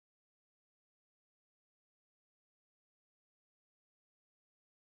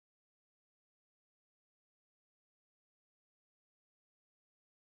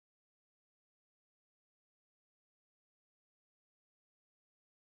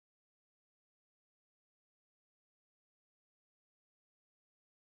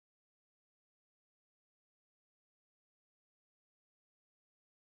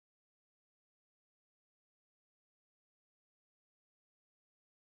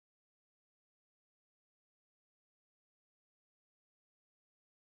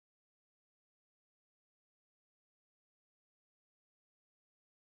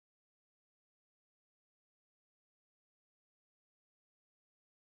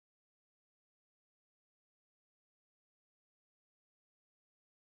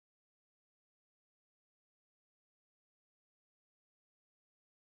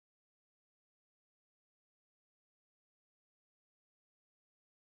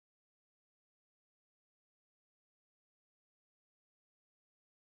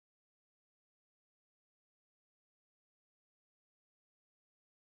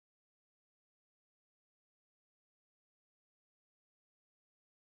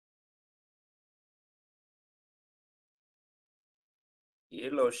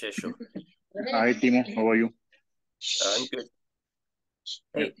Hello, Sheshu. Hi, Timo. How are you? I'm good.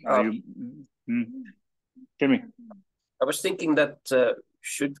 Hey, Are you? Hmm. Tell me. I was thinking that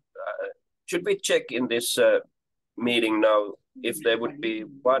should we check in this meeting now if there would be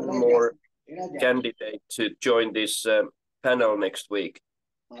one more candidate to join this panel next week?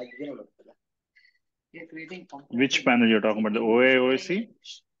 Which panel you're talking about? The OA, OSC?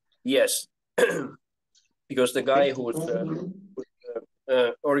 Yes, because the guy who's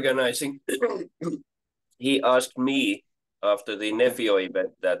organizing, he asked me after the Nefio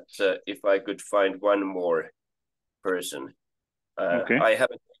event that if I could find one more person. Okay. I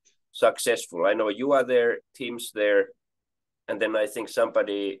haven't been successful. I know you are there, Tim's there, and then I think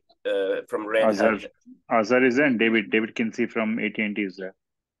somebody from Red Hat. Azhar is there, and David Kinsey from AT&T is there.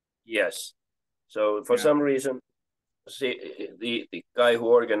 Yes. So for some reason, see, the guy who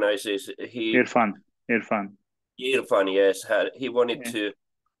organizes, Irfan, yes, he wanted to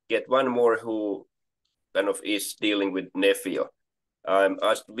get one more who kind of is dealing with Nefio.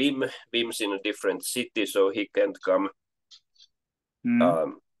 Asked Wim's in a different city, so he can't come.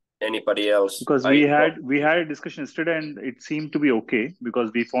 Anybody else? Because we had a discussion yesterday, and it seemed to be okay because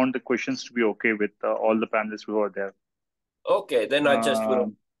we found the questions to be okay with all the panelists who were there. Okay, then I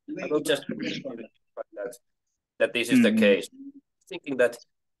will just that this is the case. Thinking that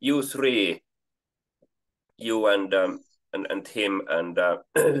you three, you and him and the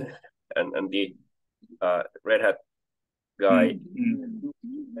Red Hat guy,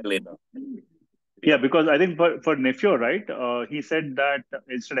 Elena. Yeah, because I think for Nefio, right? He said that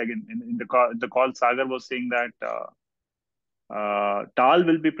instead again in the call, Sagar was saying that Tal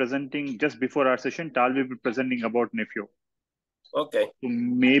will be presenting just before our session. Tal will be presenting about Nefio. Okay. So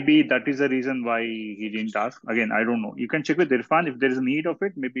maybe that is the reason why he didn't ask. Again, I don't know. You can check with Irfan if there is a need of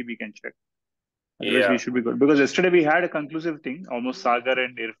it. Maybe we can check. Otherwise, we should be good. Because yesterday we had a conclusive thing. Almost Sagar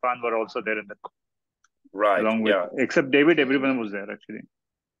and Irfan were also there in the call. Right. Along with except David, everyone was there actually.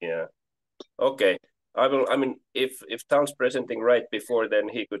 Yeah. Okay. I mean, if Tal's presenting right before, then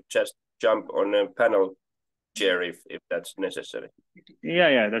he could just jump on a panel chair if that's necessary.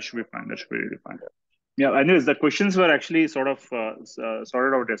 Yeah, that should be fine. That should be really fine. Yeah, anyways, the questions were actually sort of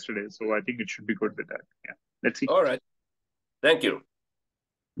sorted out yesterday, so I think it should be good with that. Yeah, let's see. All right. Thank you.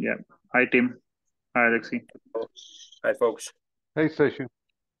 Yeah. Hi, Tim. Hi, Alexi. Hi, folks. Hey, Seshu.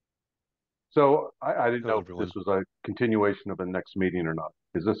 So I didn't know if this was a continuation of the next meeting or not.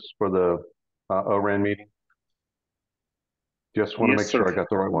 Is this for the ORAN meeting? Just want to make sure I got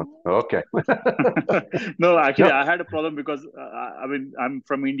the right one. Okay. No, actually, I had a problem because I mean, I'm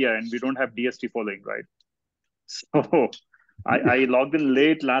from India and we don't have DST following, right? So I logged in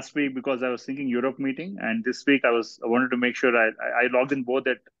late last week because I was thinking Europe meeting, and this week I wanted to make sure I logged in both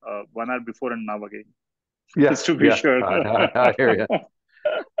at 1 hour before and now again. Just to be sure. I hear you.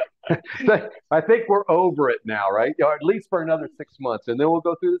 I think we're over it now, right? At least for another 6 months, and then we'll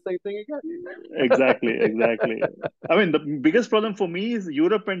go through the same thing again. Exactly. I mean, the biggest problem for me is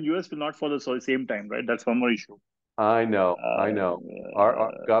Europe and US will not follow the same time, right? That's one more issue. I know.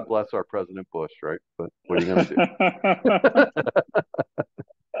 Our God bless our President Bush, right? But what are you going to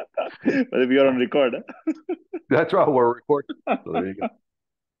do? But we are on record. Huh? That's right. We're recording. So there you go.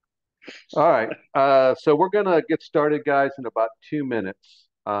 All right. So we're going to get started, guys, in about 2 minutes.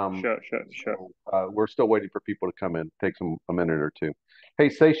 Sure. So, we're still waiting for people to come in. Takes them a minute or two. Hey,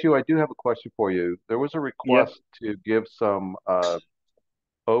 Seishu, I do have a question for you. There was a request to give some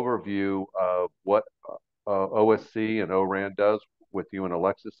overview of what OSC and ORAN does with you and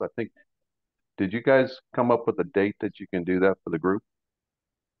Alexis. I think, did you guys come up with a date that you can do that for the group?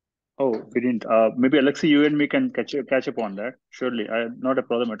 Oh, we didn't. Maybe Alexi, you and me can catch up on that. Surely, not a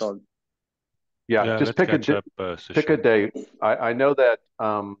problem at all. Yeah, just pick a date. I know that.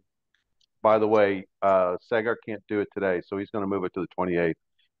 By the way, Sagar can't do it today, so he's going to move it to the 28th.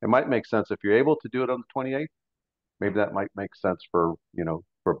 It might make sense if you're able to do it on the 28th. Maybe that might make sense for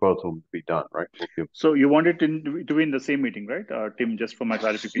both of them to be done, right? So you want it to be in the same meeting, right, Tim? Just for my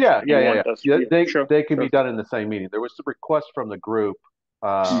clarification. Yeah. They can be done in the same meeting. There was a request from the group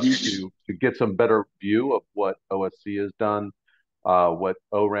to get some better view of what OSC has done, what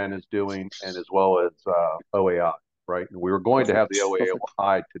ORAN is doing, and as well as OAI, right? And we were going to have the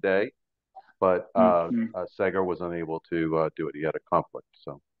OAI today, but Sagar was unable to do it. He had a conflict,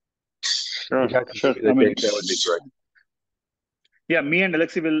 so. Sure. That would be great. Yeah, me and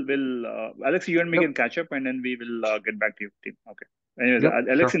Alexi will Alexi, you and me can catch up, and then we will get back to you, team. Okay. Anyways,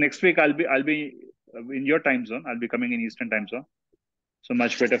 Alexi, next week I'll be in your time zone. I'll be coming in Eastern time zone, so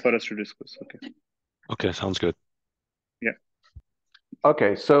much better for us to discuss. Okay. Okay, sounds good. Yeah.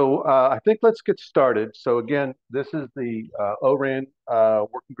 Okay, so I think let's get started. So again, this is the ORAN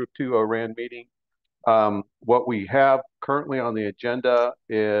Working Group 2 ORAN meeting. What we have currently on the agenda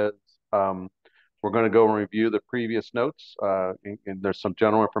is we're going to go and review the previous notes, and there's some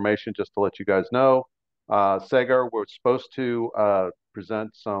general information just to let you guys know. Sagar, we're supposed to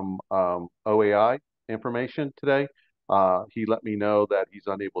present some OAI information today. He let me know that he's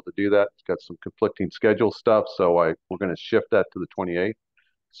unable to do that. He's got some conflicting schedule stuff, so we're going to shift that to the 28th.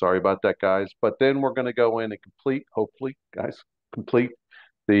 Sorry about that, guys. But then we're going to go in and complete, hopefully, guys, complete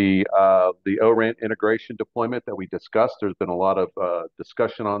the ORAN integration deployment that we discussed. There's been a lot of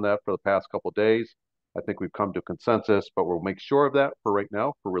discussion on that for the past couple of days. I think we've come to consensus, but we'll make sure of that for right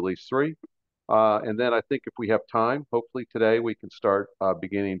now for release 3. And then I think if we have time, hopefully today we can start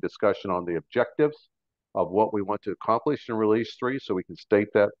beginning discussion on the objectives of what we want to accomplish in release 3, so we can state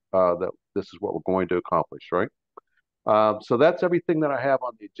that that this is what we're going to accomplish, right? So that's everything that I have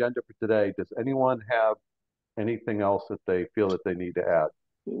on the agenda for today. Does anyone have anything else that they feel that they need to add?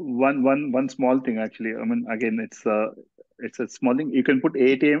 One small thing, actually. I mean, again, it's a small thing. You can put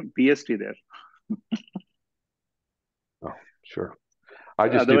 8 a.m. PST there. Oh, sure. I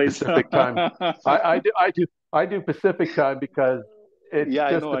just Otherwise, do Pacific time. I do Pacific time because it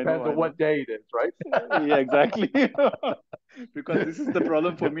just depends on what day it is, right? Yeah, exactly. Because this is the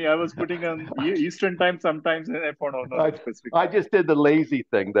problem for me. I was putting on Eastern time sometimes, and I found out not Pacific. I just did the lazy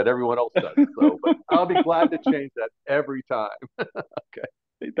thing that everyone else does. So, but I'll be glad to change that every time. Okay.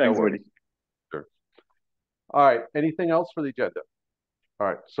 Thanks, buddy. Sure. All right. Anything else for the agenda? All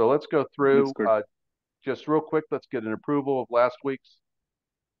right. So let's go through. Just real quick, let's get an approval of last week's.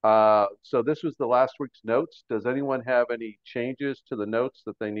 So this was the last week's notes. Does anyone have any changes to the notes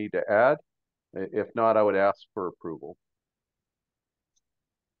that they need to add? If not, I would ask for approval.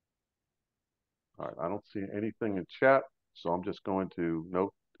 All right, I don't see anything in chat, so I'm just going to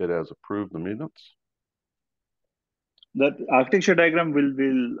note it as approved the minutes. That architecture diagram will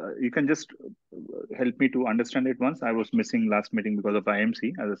you can just help me to understand it once. I was missing last meeting because of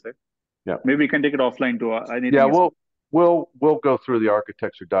IMC, as I said. Yeah. Maybe we can take it offline to anything. Yeah, we'll go through the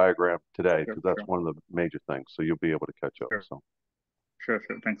architecture diagram today because that's one of the major things. So you'll be able to catch up. Sure. So. Sure.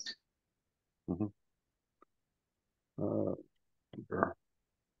 Thanks. Mm-hmm.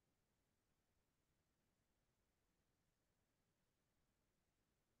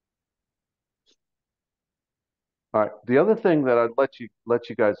 All right. The other thing that I'd let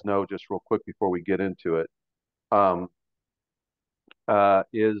you guys know just real quick before we get into it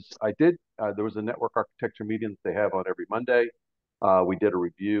is there was a network architecture meeting that they have on every Monday. We did a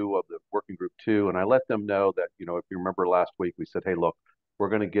review of the working group 2, and I let them know that, if you remember last week, we said, hey, look, we're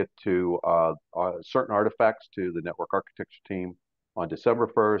going to get to certain artifacts to the network architecture team on December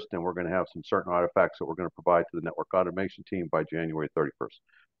 1st, and we're going to have some certain artifacts that we're going to provide to the network automation team by January 31st.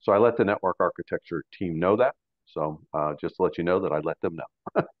 So I let the network architecture team know that. So just to let you know that I let them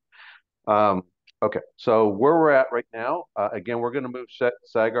know. Okay, so where we're at right now, again, we're going to move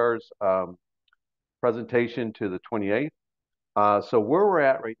Sagar's presentation to the 28th. So where we're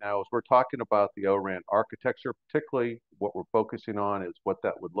at right now is we're talking about the ORAN architecture, particularly what we're focusing on is what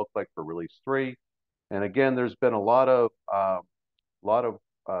that would look like for release 3. And again, there's been a lot of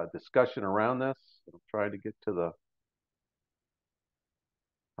discussion around this. I'm trying to get to the,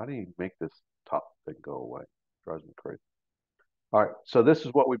 how do you make this top thing go away? It drives me crazy. All right, so this is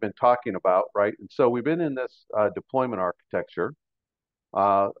what we've been talking about, right? And so we've been in this deployment architecture,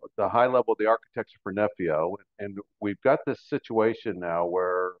 the high level of the architecture for Nefio, and we've got this situation now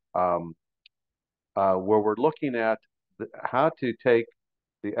where we're looking at how to take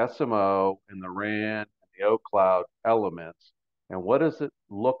the SMO and the RAN and the OCloud elements, and what does it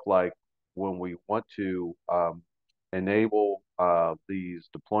look like when we want to enable these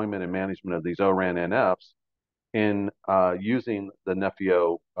deployment and management of these ORAN NFs in using the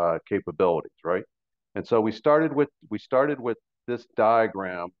Nefio capabilities, right? And so we started with this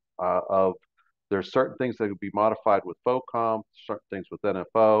diagram of there's certain things that could be modified with FOCOM, certain things with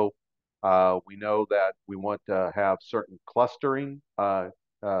NFO. We know that we want to have certain clustering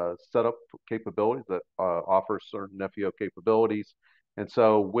setup capabilities that offer certain Nefio capabilities. And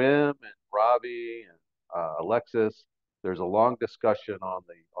so Wim and Ravi and Alexis, there's a long discussion on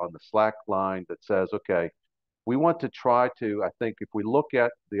the Slack line that says, okay, we want to try to, I think if we look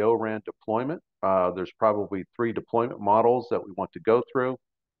at the ORAN deployment, there's probably 3 deployment models that we want to go through.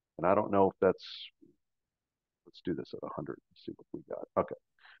 And I don't know if that's, let's do this at 100 and see what we got. Okay.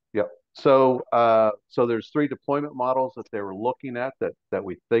 Yep. So there's 3 deployment models that they were looking at that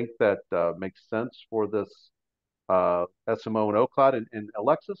we think that makes sense for this SMO and OCloud. And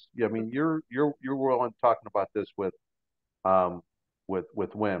Alexis, yeah, I mean, you're well on talking about this with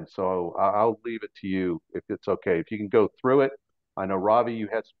with Wim. So I'll leave it to you if it's okay. If you can go through it. I know Ravi, you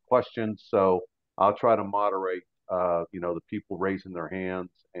had some questions, so I'll try to moderate the people raising their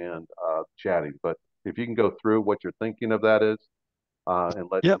hands and chatting. But if you can go through what you're thinking of that is, and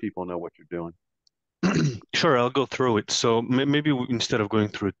let Yep. people know what you're doing. Sure, I'll go through it. So maybe instead of going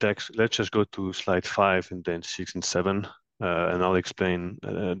through text, let's just go to slide 5 and then 6 and 7, and I'll explain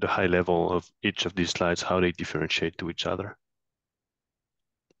the high level of each of these slides, how they differentiate to each other.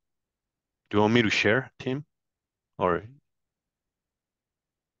 Do you want me to share, team? Or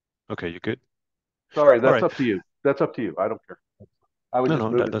okay, you good? Sorry, that's right. up to you. That's up to you. I don't care. I was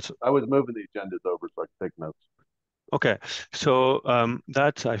that's I was moving the agendas over so I could take notes. okay. So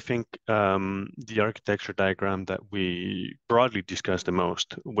that's, I think, the architecture diagram that we broadly discussed the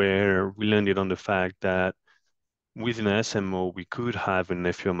most, where we landed on the fact that within an SMO, we could have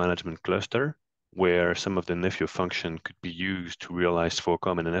an FO management cluster where some of the FO function could be used to realize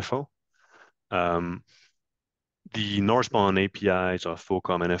FOCOM and an FO. The northbound APIs of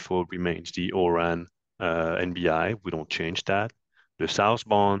FOCOM and FO remains the ORAN NBI. We don't change that. The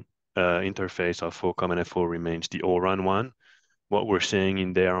southbound interface of FOCOM and FO remains the ORAN one. What we're saying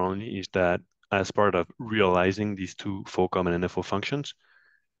in there only is that as part of realizing these two FOCOM and NFO functions,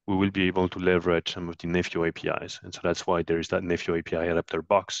 we will be able to leverage some of the NFO APIs. And so that's why there is that NFO API adapter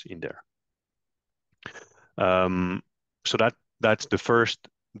box in there. So that's the first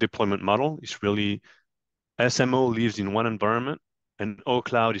deployment model. It's really SMO lives in one environment and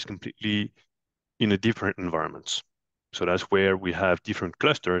OCloud is completely in a different environments. So that's where we have different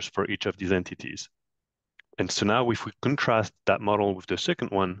clusters for each of these entities. And so now if we contrast that model with the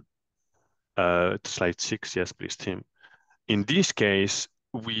second one, slide 6, yes, please, Tim. In this case,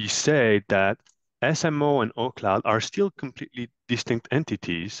 we say that SMO and OCloud are still completely distinct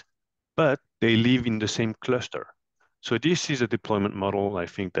entities, but they live in the same cluster. So this is a deployment model, I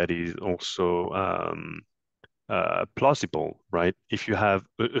think, that is also plausible, right? If you have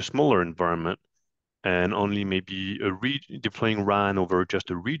a smaller environment and only maybe deploying RAN over just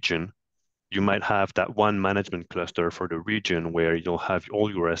a region, you might have that one management cluster for the region where you'll have all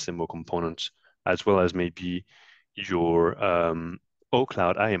your SMO components, as well as maybe your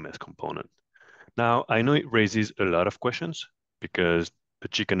OCloud IMS component. Now, I know it raises a lot of questions because the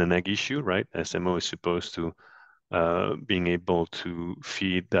chicken and egg issue, right? SMO is supposed to being able to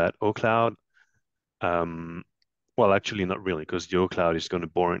feed that OCloud. Well, actually, not really, because the OCloud is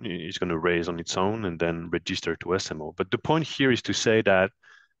going to raise on its own and then register to SMO. But the point here is to say that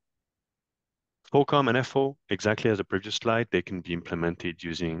FOCOM and FO, exactly as the previous slide, they can be implemented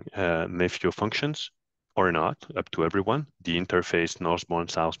using NFO functions or not, up to everyone. The interface northbound,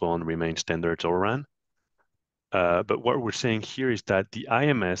 southbound remains standards ORAN. But what we're saying here is that the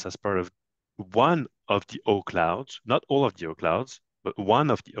IMS, as part of one of the OClouds, not all of the OClouds, but one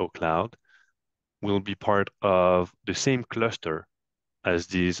of the OCloud, will be part of the same cluster as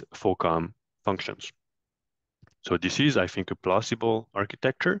these FOCOM functions. So this is, I think, a plausible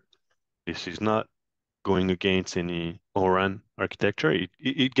architecture. This is not going against any ORAN architecture.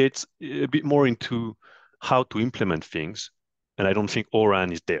 It gets a bit more into how to implement things, and I don't think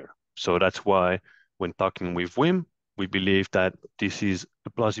ORAN is there. So that's why when talking with Wim, we believe that this is a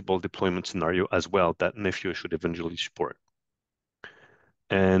plausible deployment scenario as well that NFO should eventually support.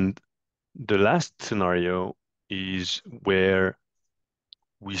 And the last scenario is where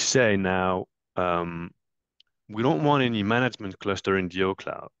we say now, we don't want any management cluster in the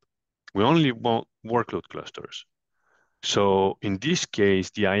OCloud. We only want workload clusters. So in this case,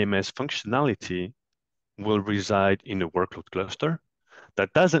 the IMS functionality will reside in a workload cluster.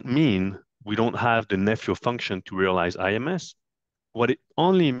 That doesn't mean we don't have the NFO function to realize IMS. What it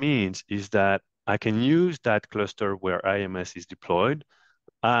only means is that I can use that cluster where IMS is deployed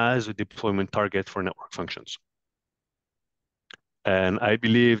as a deployment target for network functions. And I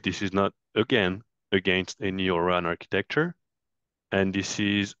believe this is not, again, against any ORAN architecture. And this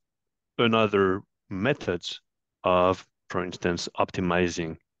is another methods of, for instance,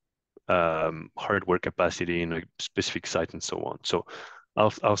 optimizing hardware capacity in a specific site and so on. So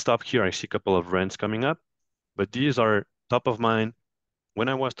I'll stop here. I see a couple of rants coming up, but these are top of mind. When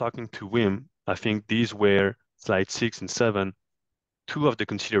I was talking to Wim, I think these were slide 6 and 7, two of the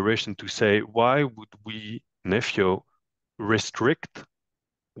consideration to say, why would we, NFO, restrict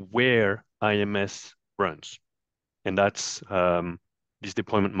where IMS runs? And that's this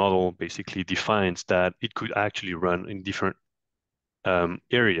deployment model basically defines that it could actually run in different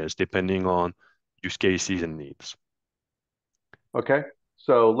areas depending on use cases and needs. Okay,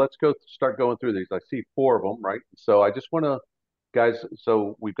 so let's start going through these. I see 4 of them, right? So I just want to, guys,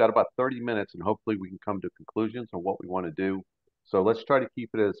 so we've got about 30 minutes and hopefully we can come to conclusions on what we want to do. So let's try to keep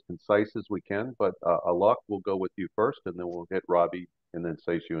it as concise as we can. But Alok, we'll go with you first, and then we'll hit Robbie, and then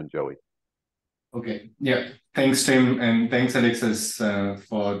Seshu and Joey. Okay. Yeah. Thanks, Tim, and thanks, Alexis,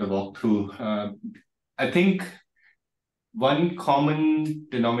 for the walkthrough. I think one common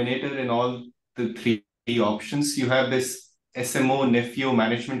denominator in all the three options, you have this SMO Nefio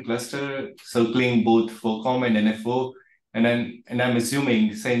management cluster circling both FOCOM and NFO. And I'm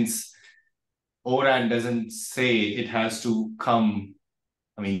assuming since ORAN doesn't say it has to come,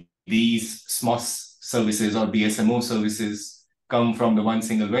 I mean, these SMOS services or the SMO services come from the one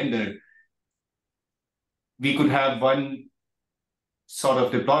single vendor, we could have one sort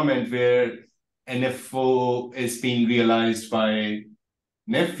of deployment where NFO is being realized by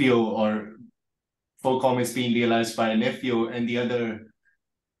Nefio or FOCOM is being realized by Nefio, and the other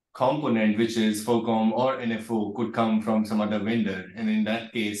component, which is FOCOM or NFO, could come from some other vendor. And in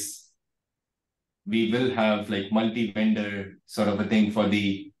that case, we will have like multi-vendor sort of a thing for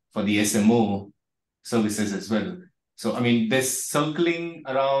the SMO services as well. So, I mean, this circling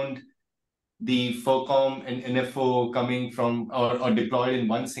around the FOCOM and NFO coming from or deployed in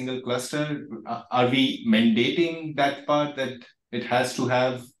one single cluster, are we mandating that part that it has to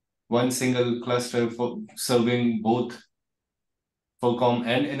have one single cluster for serving both FOCOM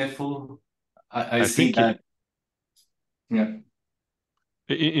and NFO? I see that. Yeah.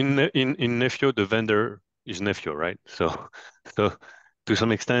 In Nefio, the vendor is Nefio, right? So to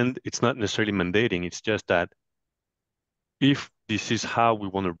some extent, it's not necessarily mandating. It's just that if this is how we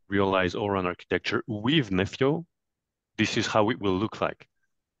want to realize ORAN architecture with Nefio, this is how it will look like.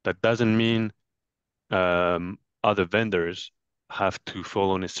 That doesn't mean other vendors have to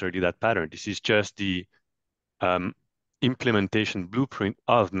follow necessarily that pattern. This is just the implementation blueprint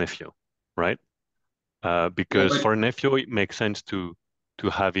of Nefio, right? Because for Nefio, it makes sense to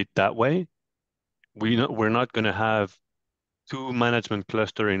have it that way. We're not going to have two management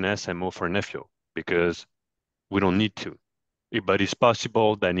cluster in SMO for Nefio because we don't need to. But it's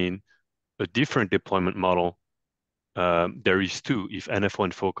possible that in a different deployment model, there is two if NFO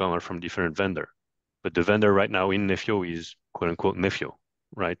and FOCOM are from different vendor. But the vendor right now in Nefio is quote unquote Nefio,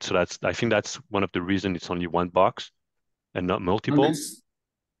 right? So I think that's one of the reasons it's only one box and not multiple. No,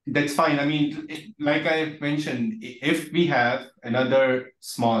 that's fine. I mean, like I mentioned, if we have another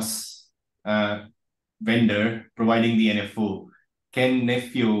SMOS vendor providing the NFO, can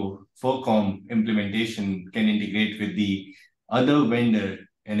Nefio FOCOM implementation can integrate with the other vendor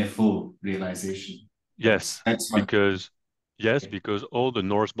NFO realization? Yes, because all the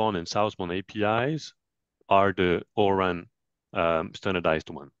northbound and southbound APIs are the ORAN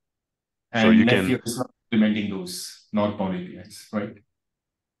standardized one. And so Nefio is not implementing those northbound APIs, right?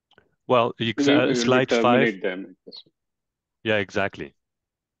 Well, slide 5. Them. Yeah, exactly.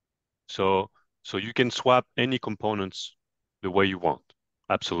 So you can swap any components the way you want.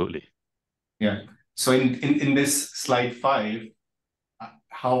 Absolutely. Yeah. So in this slide 5,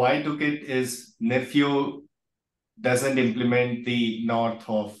 how I took it is Nefio doesn't implement the north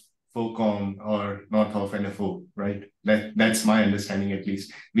of FOCOM or north of NFO, right? That's my understanding at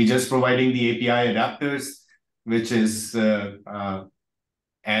least. We're just providing the API adapters, which is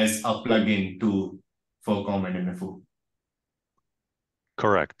as a plugin to FOCOM and NFO.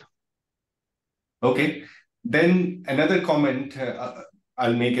 Correct. Okay. Then another comment,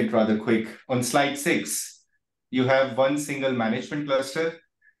 I'll make it rather quick. On slide 6, you have one single management cluster.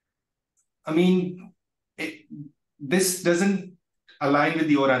 I mean, this doesn't align with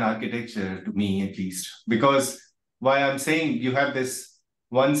the ORAN architecture to me, at least, because why I'm saying you have this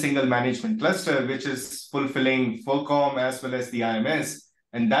one single management cluster, which is fulfilling FOCOM as well as the IMS,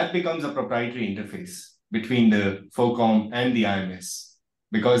 and that becomes a proprietary interface between the FOCOM and the IMS,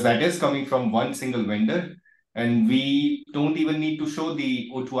 because that is coming from one single vendor, and we don't even need to show the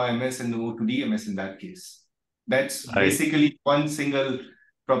O2IMS and the O2DMS in that case. That's basically one single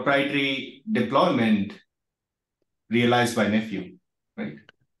proprietary deployment realized by Nefio, right?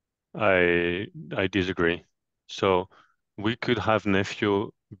 I disagree. So we could have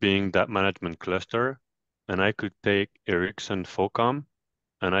Nefio being that management cluster, and I could take Ericsson FOCOM,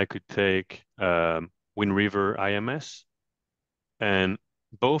 and I could take Wind River IMS, and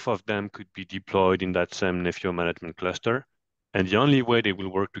both of them could be deployed in that same Nefio management cluster. And the only way they will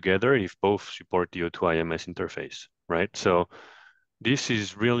work together if both support the O2IMS interface, right? So this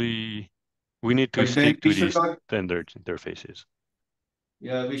is really, we need to stick to these standard interfaces.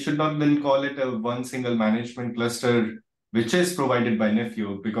 Yeah, we should not then call it a one single management cluster, which is provided by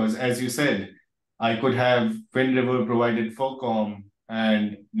Nefio, because as you said, I could have Wind River provided FOCOM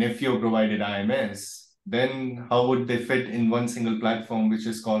and Nefio provided IMS. Then how would they fit in one single platform, which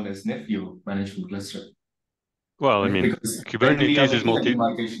is called as Nefio management cluster? Well, I mean, because when we are making a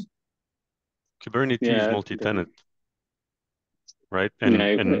demarcation. Kubernetes is multi-tenant, right?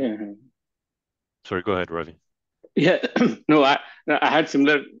 And sorry, go ahead, Ravi. Yeah, no, I had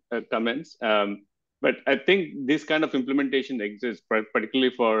similar comments, but I think this kind of implementation exists,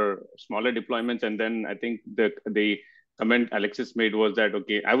 particularly for smaller deployments. And then I think the comment Alexis made was that,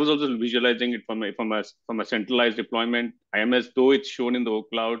 okay, I was also visualizing it from a centralized deployment. IMS, though it's shown in the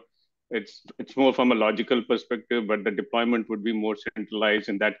cloud, it's more from a logical perspective, but the deployment would be more centralized.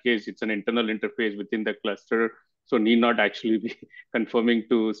 In that case, it's an internal interface within the cluster, so need not actually be conforming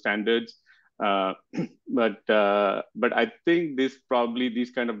to standards. But I think these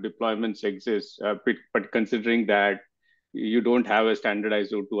kind of deployments exist, but considering that you don't have a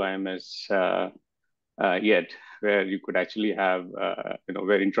standardized O2 IMS yet, where you could actually have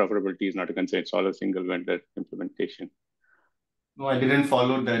where interoperability is not a concern, it's all a single vendor implementation. No, I didn't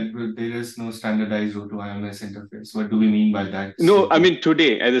follow that. There is no standardized O2 IMS interface. What do we mean by that? No, I mean,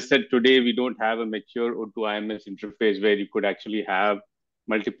 today, as I said, today we don't have a mature O2 IMS interface where you could actually have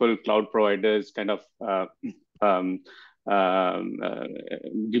multiple cloud providers kind of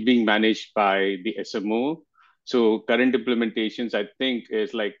being managed by the SMO. So current implementations, I think,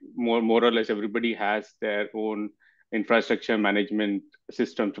 is like more or less everybody has their own infrastructure management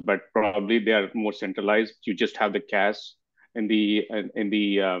systems, but probably they are more centralized. You just have the CAS in the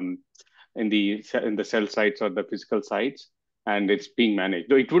cell sites or the physical sites, and it's being managed.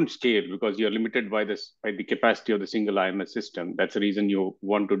 Though it wouldn't scale because you're limited by the capacity of the single IMS system. That's the reason you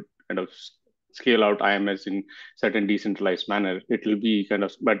want to kind of scale out IMS in certain decentralized manner. It will be kind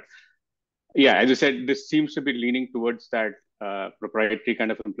of, but yeah, as I said, this seems to be leaning towards that proprietary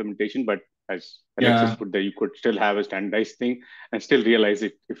kind of implementation. But as Alexis put there, you could still have a standardized thing and still realize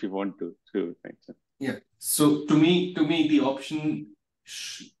it if you want to. Right? So. Yeah. So to me, the option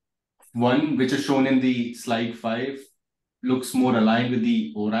one, which is shown in the slide 5, looks more aligned with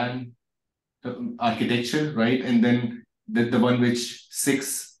the ORAN architecture, right? And then the one which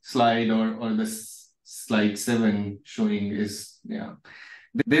 6 slide or the slide 7 showing is,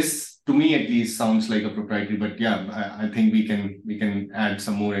 this to me at least sounds like a proprietary, but yeah, I think we can add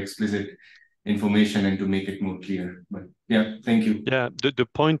some more explicit information and to make it more clear. But yeah, thank you. Yeah, the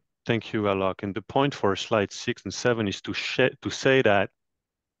point, thank you, Alok. And the point for slide 6 and 7 is to say that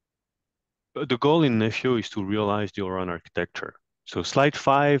the goal in Nephew is to realize the ORAN architecture. So slide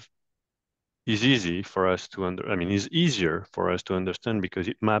 5 is easy for us to is easier for us to understand because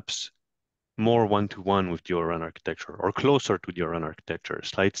it maps more one-to-one with the ORAN architecture or closer to the ORAN architecture.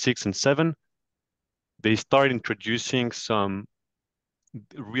 Slide 6 and 7, they start introducing some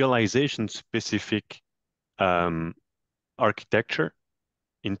realization-specific architecture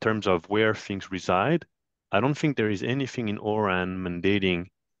in terms of where things reside. I don't think there is anything in ORAN mandating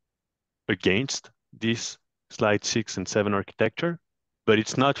against this slide 6 and 7 architecture, but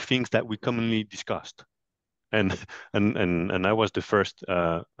it's not things that we commonly discussed. And I was the first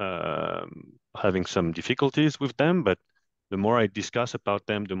having some difficulties with them, but the more I discuss about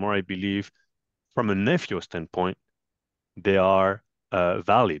them, the more I believe from a Nephew standpoint, they are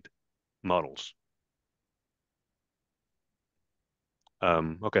valid models.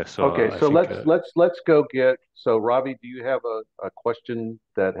 Okay, so let's go get. So Ravi, do you have a question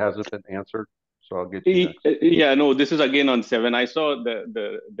that hasn't been answered? So I'll get you next. Yeah, no, this is again on 7. I saw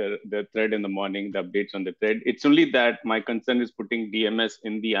the thread in the morning, the updates on the thread. It's only that my concern is putting DMS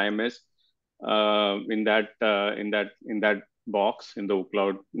in the IMS in that box in the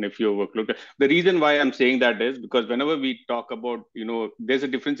cloud Nephew workload. The reason why I'm saying that is because whenever we talk about, there's a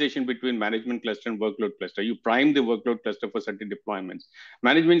differentiation between management cluster and workload cluster. You prime the workload cluster for certain deployments.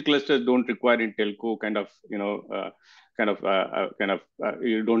 Management clusters don't require in telco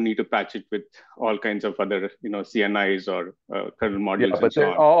you don't need to patch it with all kinds of other CNIs or kernel modules. Yeah,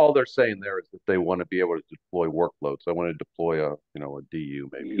 but all they're saying there is that they want to be able to deploy workloads. I want to deploy a DU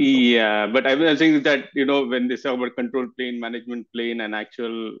maybe. Yeah, but I'm saying that when they say about control plane, management plane, and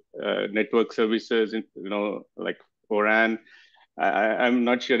actual network services, like ORAN, I'm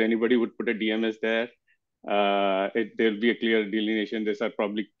not sure anybody would put a DMS there. There'll be a clear delineation. These are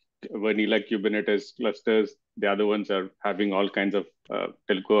probably vanilla Kubernetes clusters. The other ones are having all kinds of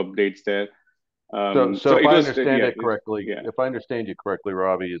telco updates there. So if I understand it correctly, if I understand you correctly,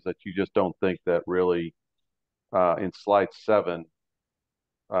 Ravi, is that you just don't think that really in slide 7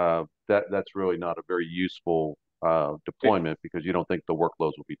 that's really not a very useful deployment because you don't think the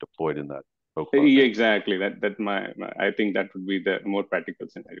workloads will be deployed in that. Yeah, exactly. I think that would be the more practical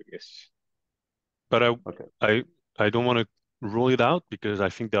scenario. Yes. But I don't want to rule it out because I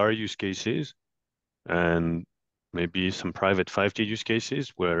think there are use cases and maybe some private 5G use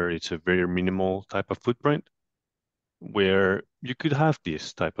cases where it's a very minimal type of footprint where you could have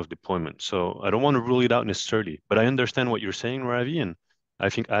this type of deployment. So I don't want to rule it out necessarily, but I understand what you're saying, Ravi, and I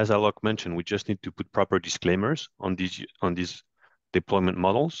think as Alok mentioned, we just need to put proper disclaimers on these deployment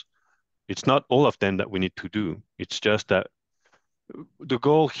models. It's not all of them that we need to do. It's just that the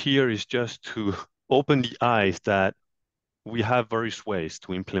goal here is just to open the eyes that we have various ways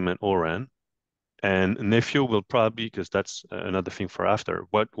to implement ORAN. And Nefio will probably, because that's another thing for after,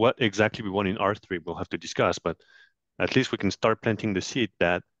 what exactly we want in R3 we'll have to discuss, but at least we can start planting the seed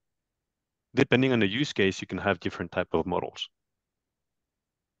that depending on the use case, you can have different type of models.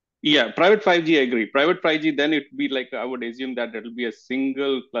 Yeah, private 5G, I agree. Private 5G, then it would be like, I would assume that it will be a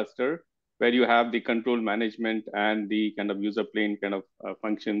single cluster where you have the control management and the kind of user plane kind of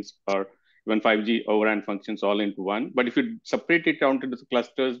functions, or even 5G ORAN functions all into one. But if you separate it down to the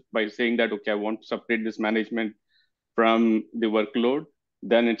clusters by saying that, okay, I want to separate this management from the workload,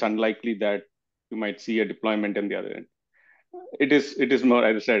 then it's unlikely that you might see a deployment on the other end. It is more,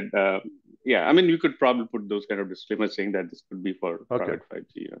 as I said, yeah. I mean, you could probably put those kind of disclaimers saying that this could be for private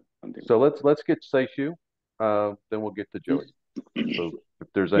 5G or something. So let's get Seishu, then we'll get to Joey. So if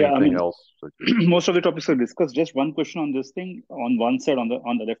there's anything else, most of the topics are discussed. Just one question on this thing. On one side, on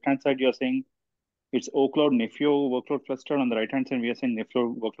the left hand side, you're saying it's OCloud Nefio workload cluster. On the right hand side, we are saying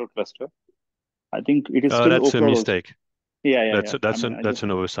Nefio workload cluster. I think it is still that's OCloud a mistake. Also. Yeah. That's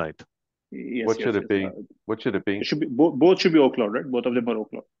an oversight. Yes, what should it be? What should it be? It should be both should be OCloud, right? Both of them are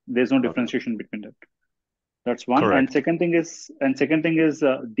OCloud. There's no differentiation between them. That's one. Correct. And second thing is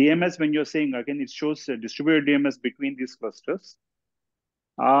DMS. When you're saying again, it shows distributed DMS between these clusters.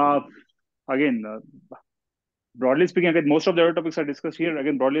 Again, broadly speaking, again, most of the other topics are discussed here.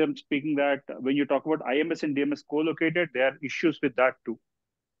 Again, broadly, I'm speaking that when you talk about IMS and DMS co-located, there are issues with that too.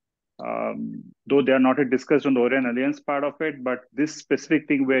 Though they are not discussed on the ORAN Alliance part of it, but this specific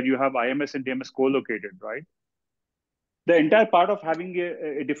thing where you have IMS and DMS co-located, right? The entire part of having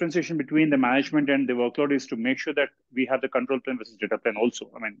a differentiation between the management and the workload is to make sure that we have the control plane versus data plane also.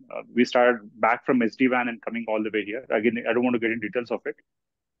 I mean, we started back from SD-WAN and coming all the way here. Again, I don't want to get into details of it.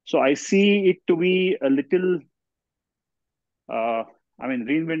 So I see it to be a little, I mean,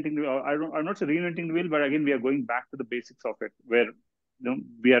 reinventing the wheel. I'm not saying reinventing the wheel, but again, we are going back to the basics of it, where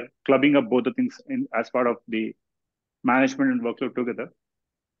we are clubbing up both the things as part of the management and workload together.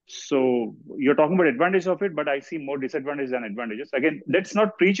 So you're talking about advantage of it, but I see more disadvantages than advantages. Again, let's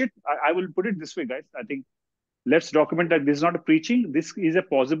not preach it. I will put it this way, guys. I think let's document that this is not a preaching. This is a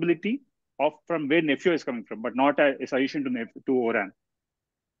possibility of from where Nefio is coming from, but not a solution to ORAN.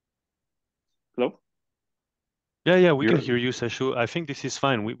 Hello? Yeah, we can hear you, Seishu. I think this is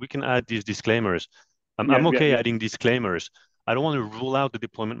fine. We can add these disclaimers. I'm okay adding disclaimers. I don't want to rule out the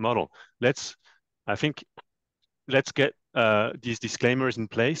deployment model. Let's get these disclaimers in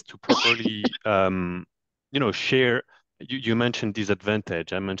place to properly, share. You mentioned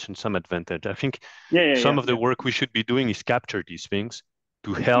disadvantage. I mentioned some advantage. I think some of the work we should be doing is capture these things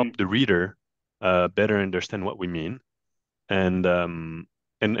to help the reader better understand what we mean. And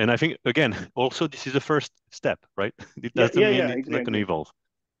I think, again, also this is the first step, right? It doesn't mean it's not going to evolve.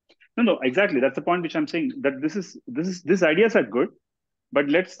 No, exactly. That's the point which I'm saying, that these ideas are good, but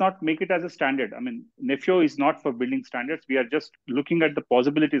let's not make it as a standard. I mean, Nefio is not for building standards. We are just looking at the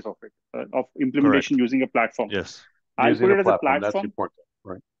possibilities of it, of implementation using a platform. Yes. I'll put it as a platform. That's important,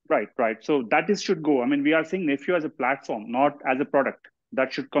 right? Right. So that should go. I mean, we are saying Nefio as a platform, not as a product.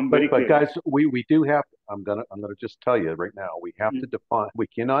 That should come very clear. But guys, we do have. I'm gonna just tell you right now. We have to define. We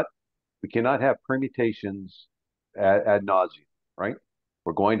cannot have permutations ad nauseum, right?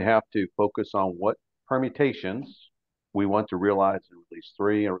 We're going to have to focus on what permutations we want to realize in release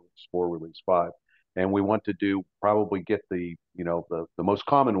 3 or release 4, release 5, and we want to probably get the most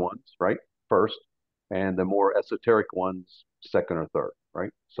common ones right first, and the more esoteric ones second or third,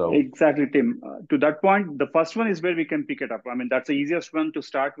 right? So exactly, Tim. To that point, the first one is where we can pick it up. I mean, that's the easiest one to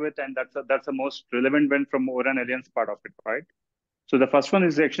start with, and that's the most relevant one from ORAN Alliance part of it, right? So the first one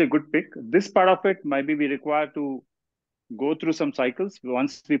is actually a good pick. This part of it, maybe we require to go through some cycles.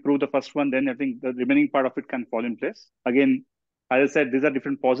 Once we prove the first one, then I think the remaining part of it can fall in place. Again, as I said, these are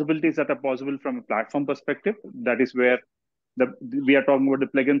different possibilities that are possible from a platform perspective. That is where we are talking about the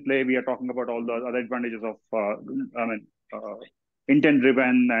plug and play. We are talking about all the other advantages of, intent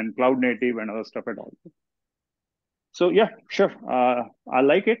driven and cloud native and other stuff and all. So yeah, sure. I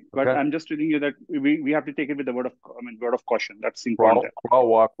like it, but I'm just telling you that we have to take it with the word of caution. That's important. Crawl,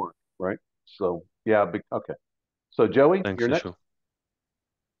 walk, run, right? So yeah, okay. So Joey, thanks, you're next.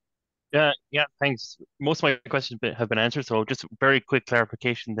 Yeah, thanks. Most of my questions have been answered, so just very quick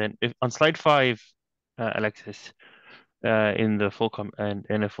clarification then. If on slide 5, Alexis, in the full and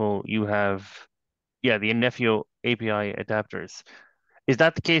NFO, you have the Nefio API adapters. Is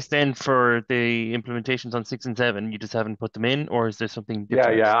that the case then for the implementations on 6 and 7? You just haven't put them in, or is there something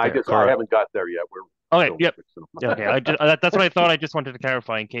different? Yeah. I there? haven't got there yet. We're Okay. Yep. Okay. That's what I thought. I just wanted to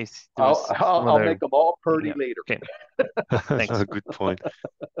clarify in case there was I'll make them all pretty later. Okay. That's a good point.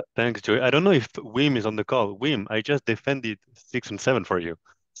 Thanks, Joey. I don't know if Wim is on the call. Wim, I just defended 6 and 7 for you.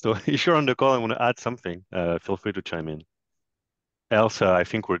 So if you're on the call and want to add something, feel free to chime in. Else, I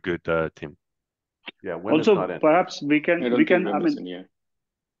think we're good, Tim. Yeah. Also, perhaps we can. Yeah.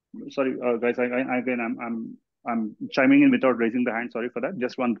 Sorry, guys. I'm chiming in without raising the hand. Sorry for that.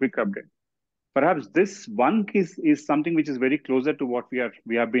 Just one quick update. Perhaps this one is something which is very closer to what we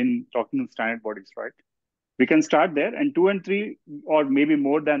have been talking in standard bodies, right? We can start there, and 2 and 3, or maybe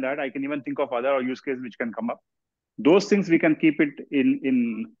more than that. I can even think of other use cases which can come up. Those things we can keep it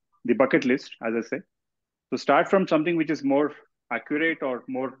in the bucket list, as I say. So start from something which is more accurate or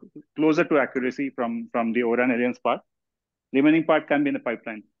more closer to accuracy from the ORAN Alliance part. Remaining part can be in the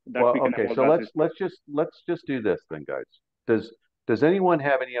pipeline. So let's just do this then, guys. Does anyone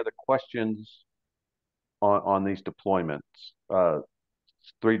have any other questions on these deployments?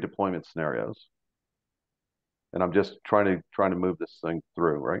 3 deployment scenarios. And I'm just trying to move this thing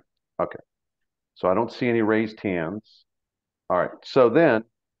through, right? Okay. So I don't see any raised hands. All right. So then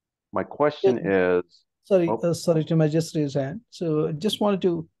my question is. Sorry, Tim, I just raised hand. So just wanted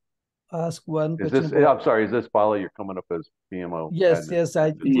to ask one question. I'm sorry, is this Bala? You're coming up as BMO? Yes, admin. Yes.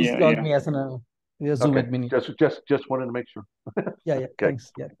 I just logged me as a Zoom admin. Just wanted to make sure. Yeah. Okay.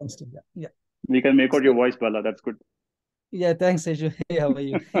 Thanks. Yeah. Thanks, Tim. Yeah. We can make out your voice, Bala. That's good. Yeah. Thanks, Seju. Hey, how are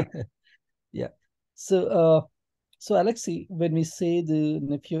you? Yeah. So Alexi, when we say the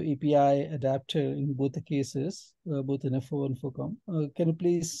Nefio API adapter in both the cases, both in Nefio and FOCOM, can you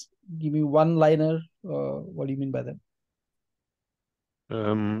please give me one-liner? What do you mean by that?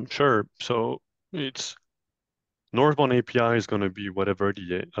 Sure. So it's northbound API is going to be whatever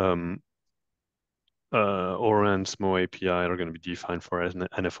the ORAN SMO API are going to be defined for as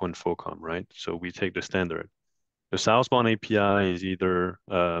NFO and FOCOM, right? So we take the standard. The southbound API is either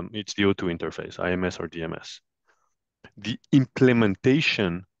it's the O2 interface, IMS or DMS. The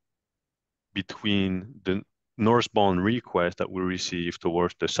implementation between the northbound request that we receive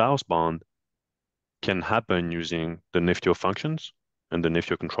towards the southbound can happen using the Nefio functions and the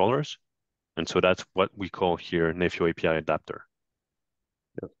Nefio controllers. And so that's what we call here Nefio API adapter.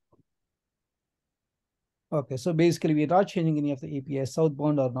 Yep. Okay, so basically we're not changing any of the APIs,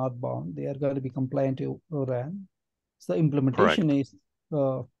 southbound or northbound. They are going to be compliant to ORAN. So implementation is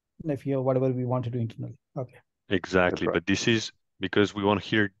Nefio, whatever we want to do internally. Okay. Exactly, but this is because we want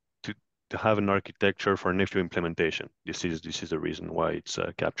here to have an architecture for Nefio implementation. This is the reason why it's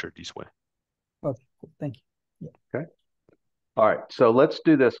captured this way. Okay, cool. Thank you. Yeah. Okay. All right, so let's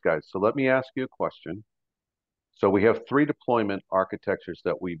do this, guys. So let me ask you a question. So we have 3 deployment architectures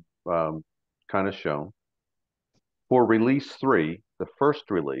that we've kind of shown. For release 3, the first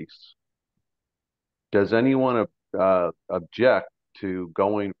release, does anyone object to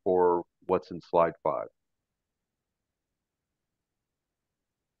going for what's in slide 5?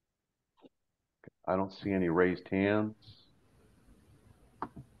 I don't see any raised hands.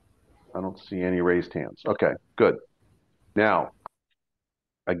 Okay, good. Now,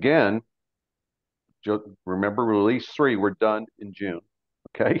 again, remember release 3, we're done in June,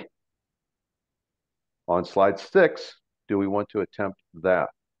 okay? On slide 6, do we want to attempt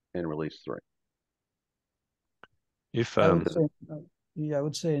that in release 3? I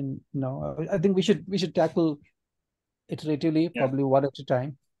would say no. I think we should tackle iteratively, probably one at a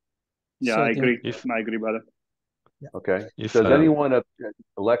time. Yeah, so I agree. I agree, brother. Yeah. Okay. Does anyone,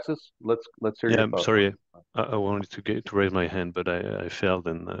 Alexis? Let's hear your thoughts. Sorry, I wanted to raise my hand, but I failed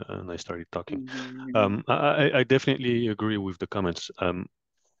and I started talking. I definitely agree with the comments.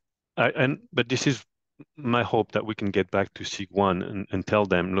 But this is my hope that we can get back to SIG 1 and tell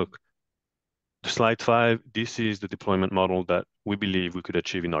them, look, slide 5, this is the deployment model that we believe we could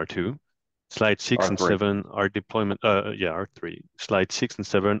achieve in R2. Slide 6 and 7 are deployment, R3. Slide 6 and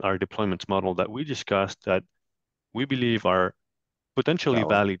 7 are deployment model that we discussed that we believe are potentially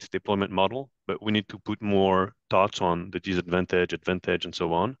valid deployment model, but we need to put more thoughts on the disadvantage, advantage, and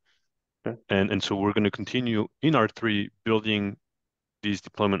so on. Okay. And so we're going to continue in R3 building this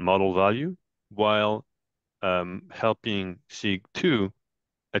deployment model value while helping SIG 2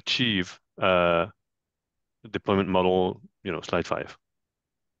 achieve deployment model, slide 5.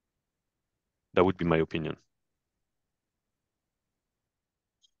 That would be my opinion.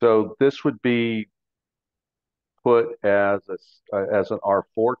 So this would be put as an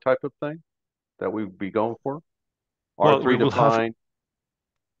R4 type of thing that we would be going for? R3 we will defined?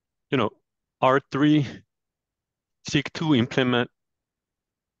 have, R3 SIG2 implement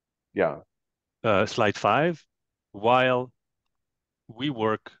slide 5 while we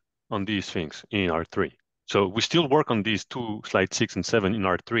work on these things in R3. So we still work on these two, slide 6 and 7 in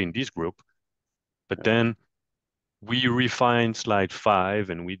R3 in this group, but then we refine slide 5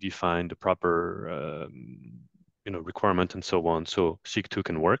 and we define the proper requirement and so on, so SIG2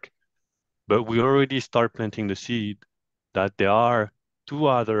 can work. But we already start planting the seed that there are two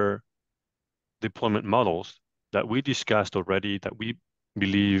other deployment models that we discussed already that we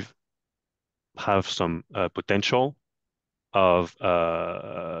believe have some potential of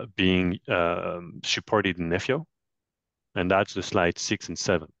being supported in Nefio, and that's the slide 6 and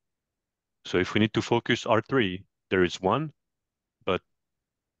 7. So if we need to focus R3, there is one, but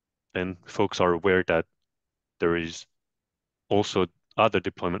then folks are aware that there is also other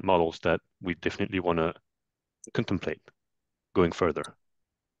deployment models that we definitely want to contemplate going further.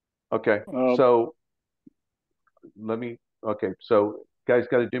 Okay, so so guys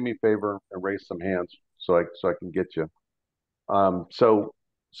got to do me a favor and raise some hands so I can get you. So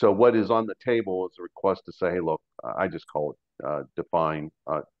what is on the table is a request to say, hey, look, I just call it define,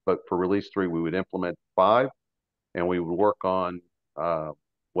 but for release 3, we would implement 5, and we would work on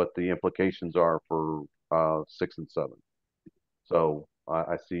what the implications are for 6 and 7. So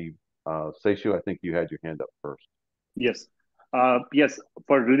I see, Seishu, I think you had your hand up first. Yes. Yes,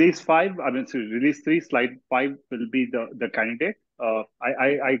 for release 5, so release 3, slide 5 will be the candidate.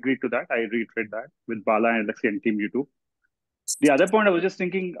 I agree to that. I reiterate that with Bala and Alexei and Team U2. The other point I was just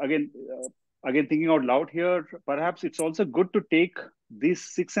thinking, again thinking out loud here, perhaps it's also good to take these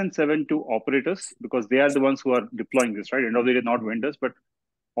 6 and 7 to operators, because they are the ones who are deploying this, right? End of the day, not vendors, but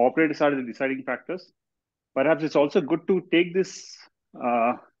operators are the deciding factors. Perhaps it's also good to take this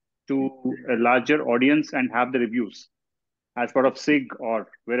to a larger audience and have the reviews as part of SIG or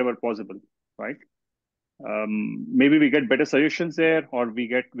wherever possible, right? Maybe we get better suggestions there, or we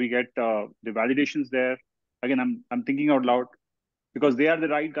get the validations there. Again, I'm thinking out loud, because they are the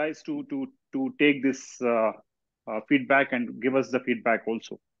right guys to take this feedback and give us the feedback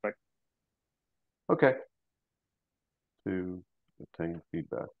also, right? Okay. To obtain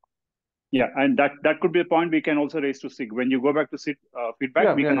feedback. Yeah, and that could be a point we can also raise to SIG. When you go back to SIG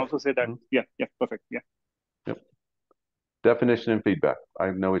feedback, we can also say that, yeah, perfect, yeah. Yep. Definition and feedback. I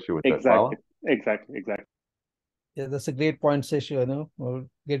have no issue with that. Exactly. Yeah, that's a great point, Seishu. Or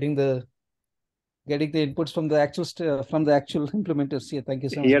getting the inputs from the actual implementers. Yeah, thank you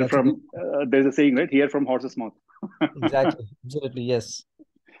so much. There's a saying, right? Hear from horse's mouth. Exactly. Absolutely. Yes.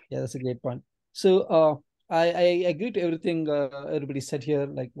 Yeah, that's a great point. So I agree to everything everybody said here,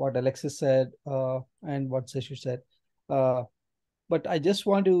 like what Alexis said and what Seishu said. But I just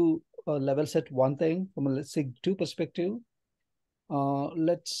want to level set one thing from a SIG2 perspective.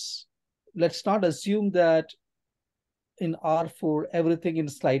 Let's not assume that in R4 everything in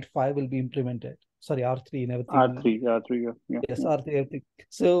slide 5 will be implemented. Sorry, R3 and everything. R3, yeah. Yes, R3, everything.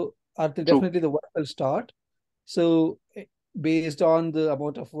 So R3 definitely the work will start. So based on the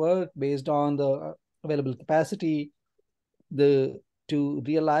amount of work, based on the available capacity, to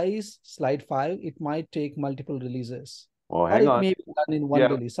realize slide 5, it might take multiple releases. Well, hang on. It may be done in one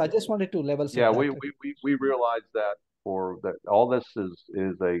release. So I just wanted to level set. Yeah, we realize that all this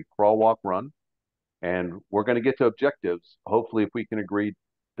is a crawl, walk, run, and we're going to get to objectives. Hopefully, if we can agree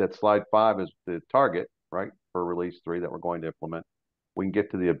that slide 5 is the target, right, for release 3 that we're going to implement, we can get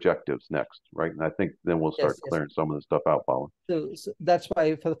to the objectives next, right? And I think then we'll start clearing some of the stuff out, Paula. So that's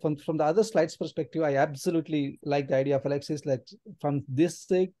why from the other slides perspective, I absolutely like the idea of Alexis, like from this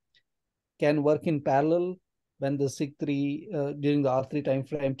SIG can work in parallel when the SIG 3 during the R3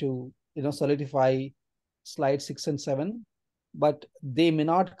 timeframe to solidify slide 6 and 7, but they may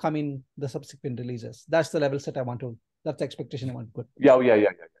not come in the subsequent releases. That's the level set that's the expectation I want to put. Yeah. Okay,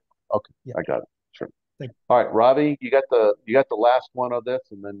 yeah. I got it. Sure. All right, Ravi, you got the last one of this,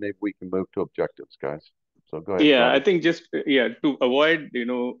 and then maybe we can move to objectives, guys. So go ahead. Yeah, Ravi. I think just to avoid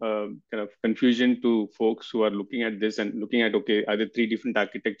kind of confusion to folks who are looking at this and looking at are there 3 different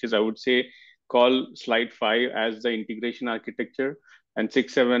architectures? I would say call slide 5 as the integration architecture and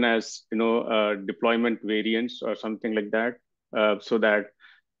 6, 7 as deployment variants or something like that, so that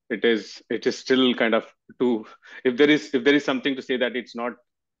it is still kind of if there is something to say that it's not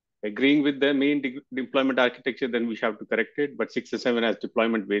agreeing with the main deployment architecture, then we have to correct it. But 6 and 7 as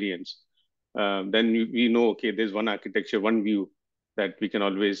deployment variants, then we know, there's one architecture, one view that we can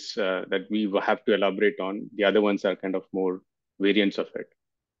always, that we will have to elaborate on. The other ones are kind of more variants of it.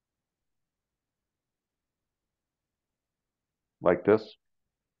 Like this?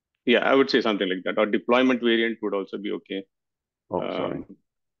 Yeah, I would say something like that. Or deployment variant would also be okay. Oh, sorry.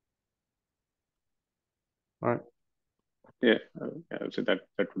 All right. Yeah, so that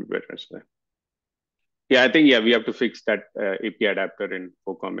would be better. So yeah, I think we have to fix that API adapter in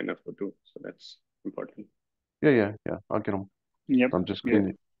FOCOM and FO2. So that's important. Yeah. I'll get them. Yep. I'm just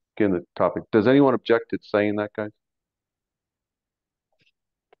getting the topic. Does anyone object to saying that, guys?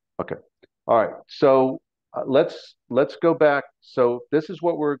 Okay. All right. So let's go back. So this is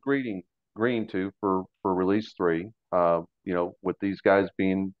what we're agreeing to for release 3. With these guys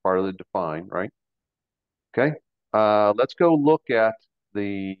being part of the define, right? Okay. Let's go look at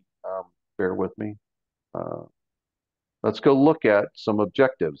the. Bear with me. Let's go look at some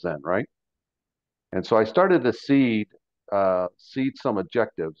objectives then, right? And so I started to seed some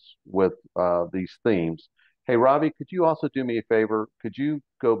objectives with these themes. Hey, Ravi, could you also do me a favor? Could you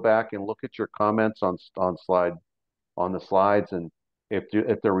go back and look at your comments on the slides, and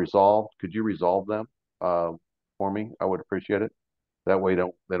if they're resolved, could you resolve them for me? I would appreciate it. That way,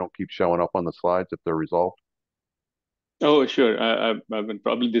 they don't keep showing up on the slides if they're resolved. Oh, sure. I mean,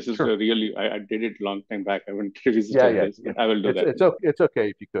 probably this is Sure. really I did it a long time back. I haven't revisited this, but I will do that. It's okay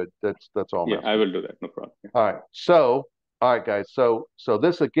if you could. That's all. Yeah, I will do that. No problem. Yeah. All right. So, all right, guys. So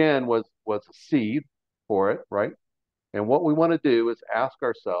this again was a seed for it, right? And what we want to do is ask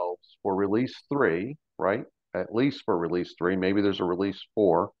ourselves for release 3, right? At least for release 3. Maybe there's a release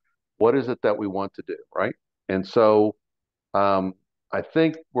 4. What is it that we want to do, right? And so, I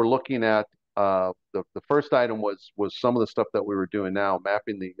think we're looking at the first item was some of the stuff that we were doing now,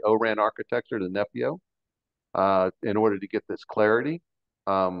 mapping the ORAN architecture to Nepio in order to get this clarity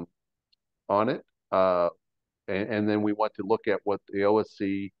on it. And then we want to look at what the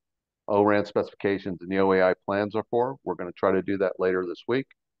OSC ORAN specifications and the OAI plans are for. We're going to try to do that later this week.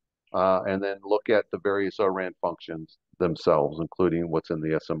 And then look at the various ORAN functions themselves, including what's in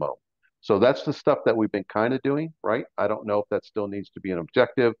the SMO. So that's the stuff that we've been kind of doing, right? I don't know if that still needs to be an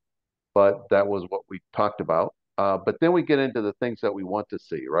objective, but that was what we talked about. But then we get into the things that we want to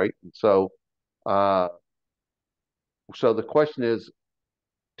see, right? And so the question is,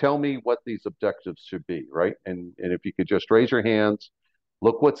 tell me what these objectives should be, right? And if you could just raise your hands,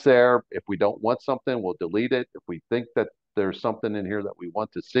 look what's there. If we don't want something, we'll delete it. If we think that there's something in here that we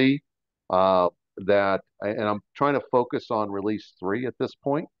want to see, and I'm trying to focus on release 3 at this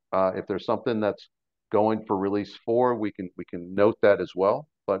point. If there's something that's going for release 4, we can note that as well.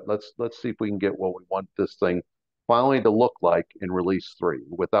 But let's see if we can get what we want this thing finally to look like in release 3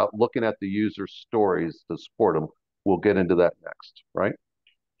 without looking at the user stories to support them. We'll get into that next, right?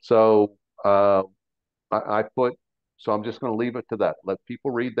 So so I'm just going to leave it to that. Let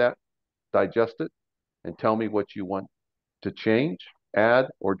people read that, digest it, and tell me what you want to change, add,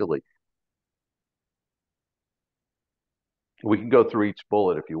 or delete. We can go through each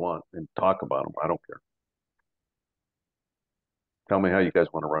bullet if you want and talk about them. I don't care. Tell me how you guys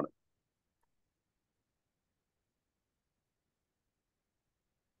want to run it.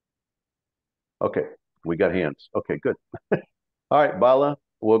 Okay, we got hands. Okay, good. All right, Bala,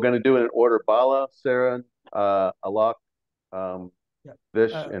 we're going to do it in order. Bala, Sarah, Alok,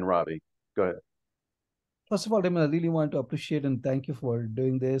 Vish, and Ravi. Go ahead. First of all, I really want to appreciate and thank you for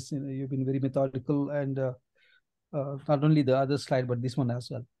doing this. You've been very methodical, and not only the other slide, but this one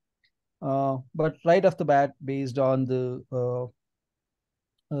as well. But right off the bat, based on the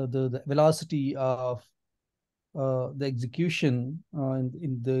velocity of the execution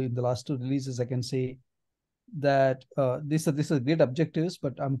in the last 2 releases, I can say that this is great objectives,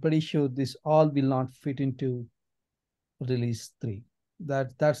 but I'm pretty sure this all will not fit into release 3.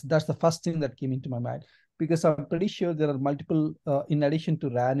 That's the first thing that came into my mind, because I'm pretty sure there are multiple, in addition to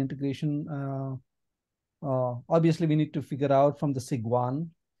RAN integration, obviously we need to figure out from the SIG1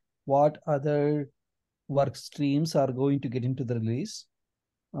 what other work streams are going to get into the release.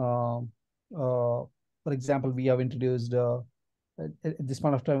 For example, we have introduced at this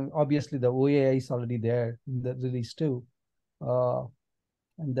point of time, obviously the OAI is already there in the release 2.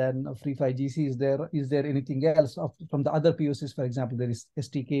 And then Free5GC is there. Is there anything else from the other POCs? For example, there is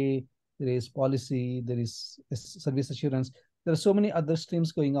STK, there is policy, there is service assurance. There are so many other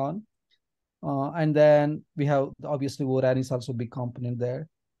streams going on. And then we have, obviously, ORAN is also a big component there.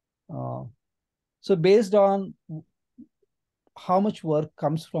 So based on how much work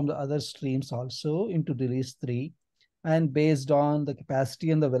comes from the other streams also into release 3, and based on the capacity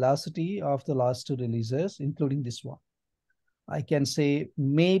and the velocity of the last 2 releases, including this one, I can say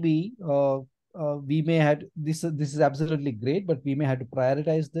maybe we may have, this is absolutely great, but we may have to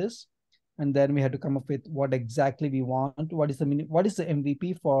prioritize this, and then we have to come up with what exactly we want. What is the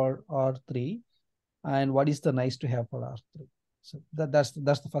MVP for R3, and what is the nice to have for R3? So that's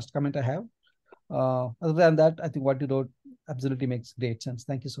the first comment I have. Other than that, I think what you wrote absolutely makes great sense.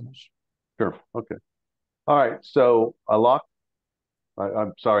 Thank you so much. Sure. Okay. All right, so Alok,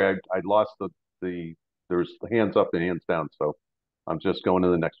 I'm sorry, I lost there's hands up and hands down, so I'm just going to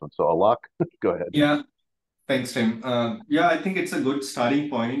the next one. So Alok, go ahead. Yeah, thanks, Tim. Yeah, I think it's a good starting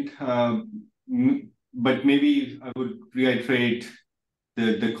point, but maybe I would reiterate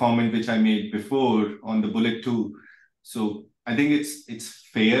the comment which I made before on the bullet 2. So I think it's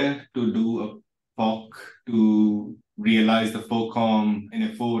fair to do a POC to realize the FOCOM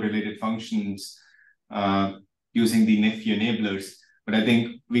NFO related functions using the NIFU enablers. But I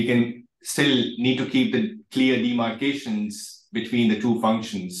think we can still need to keep the clear demarcations between the two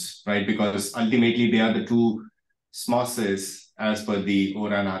functions, right? Because ultimately they are the two SMOSes as per the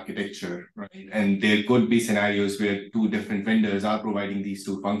ORAN architecture, right? And there could be scenarios where two different vendors are providing these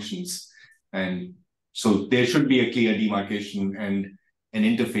two functions. And so there should be a clear demarcation and an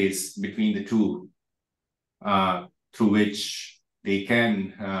interface between the two through which they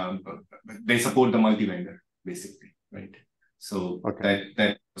can, they support the multi-vendor, basically, right? So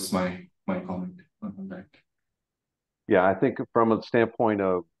that was my comment on that. Yeah, I think from a standpoint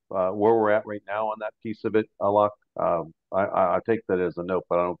of where we're at right now on that piece of it, Alok, I take that as a note,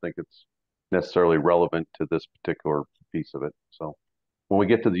 but I don't think it's necessarily relevant to this particular piece of it. So when we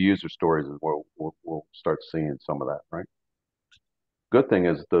get to the user stories, we'll start seeing some of that, right? Good thing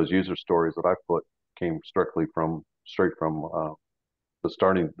is those user stories that I put came straight from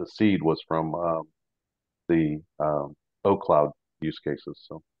the seed was from the OCloud use cases.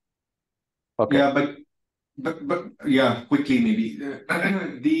 So okay. Yeah, but yeah, quickly maybe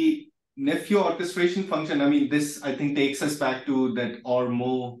the NFU orchestration function. I mean, this I think takes us back to that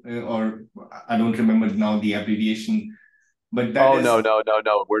ORMO, or I don't remember now the abbreviation, but that is. No.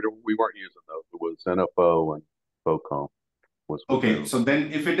 We weren't using those. It was NFO and FOCOM. Okay, so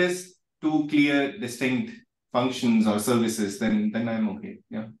then if it is two clear, distinct functions or services, then I'm okay.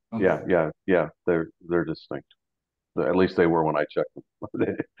 Yeah. Okay. Yeah. They're distinct. At least they were when I checked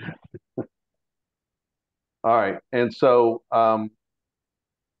them. All right, and so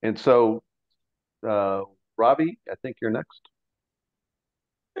Robbie, I think you're next.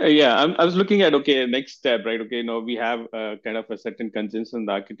 Yeah, I was looking at, okay, next step, right? Okay, now we have kind of a certain consensus on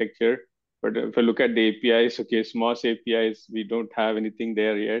the architecture, but if I look at the APIs, okay, SMOS APIs, we don't have anything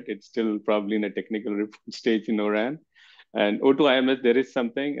there yet. It's still probably in a technical report stage in ORAN. And O2 IMS, there is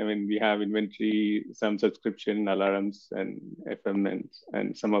something. I mean, we have inventory, some subscription alarms and FM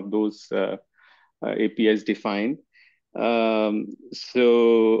and some of those APIs defined.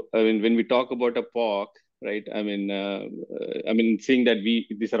 So, I mean, when we talk about a POC, right? I mean, seeing that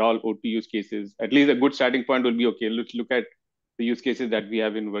these are all O2 use cases, at least a good starting point will be, okay, let's look at the use cases that we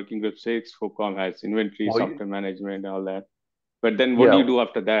have in working group 6. FOCOM has inventory, software management, all that. But then what do you do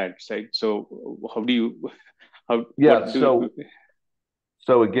after that, right? So how do you,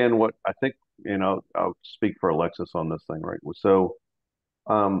 so again, what I think, I'll speak for Alexis on this thing, right? So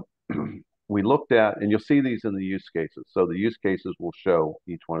we looked at, and you'll see these in the use cases. So the use cases will show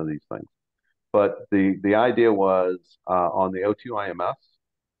each one of these things. But the idea was on the O2 IMS,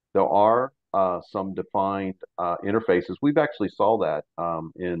 there are some defined interfaces. We've actually saw that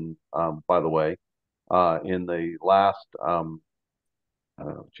by the way, in the last,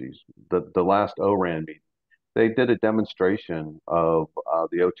 the last ORAN meeting. They did a demonstration of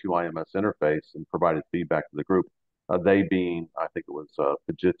the O2 IMS interface and provided feedback to the group. They being, I think it was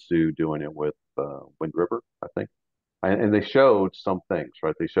Fujitsu doing it with Wind River, I think. And they showed some things,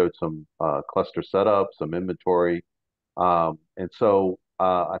 right? They showed some cluster setup, some inventory. And so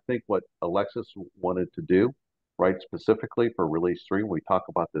I think what Alexis wanted to do, right, specifically for release 3, when we talk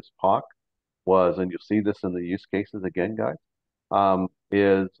about this POC, was, and you'll see this in the use cases again, guys,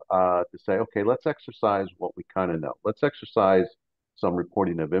 is to say, okay, let's exercise what we kind of know. Let's exercise some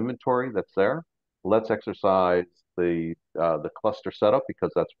reporting of inventory that's there. Let's exercise the cluster setup,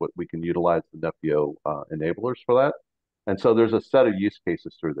 because that's what we can utilize the NFO enablers for that. And so there's a set of use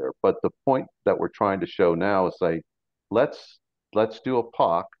cases through there. But the point that we're trying to show now is say, let's do a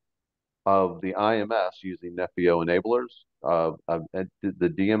POC of the IMS using NFO enablers, the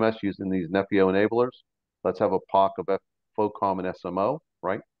DMS using these NFO enablers. Let's have a POC of FOCOM and SMO,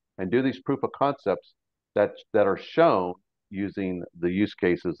 right? And do these proof of concepts that are shown using the use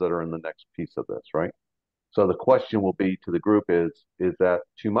cases that are in the next piece of this, right? So the question will be to the group is that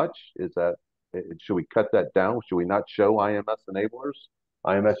too much? Should we cut that down? Should we not show IMS enablers?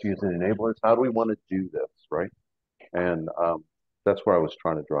 IMS using enablers? How do we want to do this, right? And that's where I was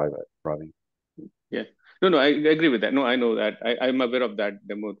trying to drive at, Robbie. Yeah. No, I agree with that. No, I know that. I'm aware of that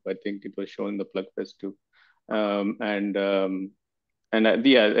demo. I think it was shown in the Plugfest too.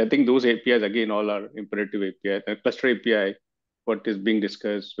 Yeah, I think those APIs, again, all are imperative API. Cluster API what is being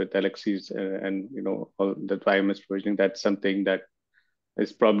discussed with Alexis and all the IMS provisioning, that's something that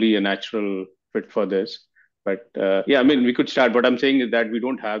is probably a natural fit for this. But yeah, I mean, we could start. What I'm saying is that we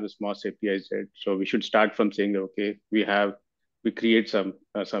don't have the MOS APIs yet, so we should start from saying that okay, we create some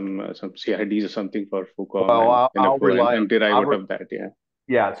CIDs or something for FOCOM and derive out of that. Yeah.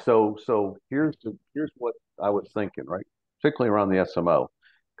 Yeah. So here's what I was thinking, right? Particularly around the SMO,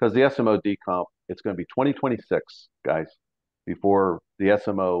 because the SMO decomp, it's going to be 2026, guys, before the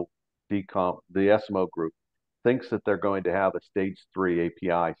SMO decomp, the SMO group thinks that they're going to have a stage 3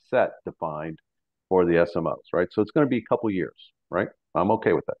 API set defined for the SMOs, right? So it's going to be a couple years, right? I'm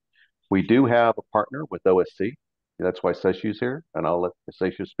okay with that. We do have a partner with OSC. That's why Seshu's here, and I'll let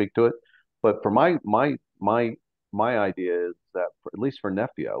Seshu speak to it. But for my idea is that at least for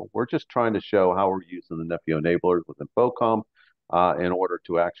Nefio, we're just trying to show how we're using the Nefio enablers within FOCOM in order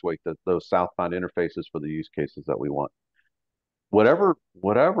to actuate those southbound interfaces for the use cases that we want. Whatever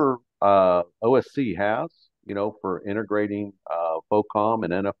OSC has, for integrating FOCOM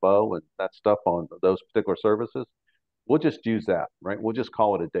and NFO and that stuff on those particular services, we'll just use that, right? We'll just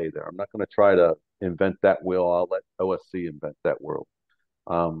call it a day there. I'm not going to try to invent that wheel. I'll let OSC invent that wheel.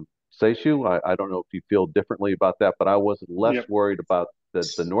 Seshu, I don't know if you feel differently about that, but I was less worried about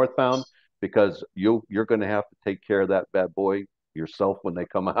the northbound because you're going to have to take care of that bad boy yourself when they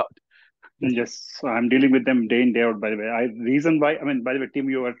come out. Yes, I'm dealing with them day in, day out, by the way. By the way, Tim,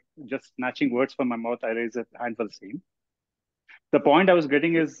 you are just snatching words from my mouth. I raised a hand for the same. The point I was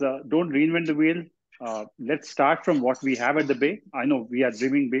getting is don't reinvent the wheel. Let's start from what we have at the bay. I know we are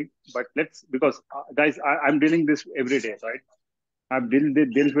dreaming big, but guys, I'm dealing this every day, right? I've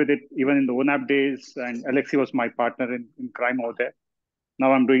dealt with it even in the ONAP days, and Alexi was my partner in crime out there.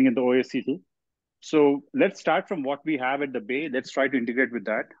 Now I'm doing it in the OSC too. So let's start from what we have at the bay. Let's try to integrate with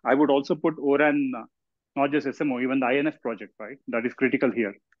that. I would also put ORAN, not just SMO, even the INF project, right? That is critical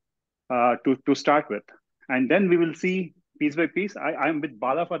here to start with. And then we will see piece by piece. I'm with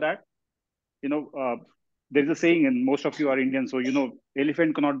Bala for that. There's a saying, and most of you are Indian, so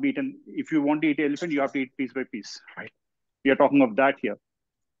elephant cannot be eaten. If you want to eat elephant, you have to eat piece by piece, right? We are talking of that here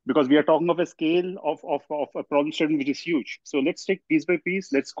because we are talking of a scale of a problem statement which is huge. So let's take piece by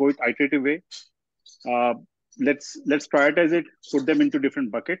piece. Let's go it iterative way. Let's prioritize it, put them into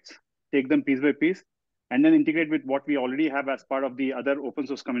different buckets, take them piece by piece, and then integrate with what we already have as part of the other open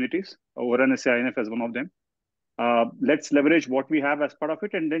source communities. ORAN SINF as one of them. Let's leverage what we have as part of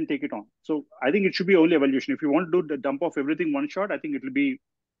it and then take it on. So I think it should be only evolution. If you want to do the dump of everything one shot, I think it will be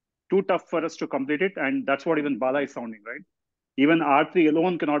too tough for us to complete it. And that's what even Bala is sounding, right? Even R3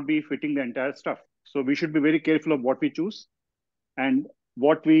 alone cannot be fitting the entire stuff. So we should be very careful of what we choose and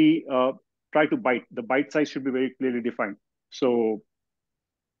what we try to bite. The bite size should be very clearly defined. So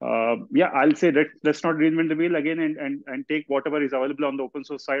I'll say that let's not reinvent the wheel again and take whatever is available on the open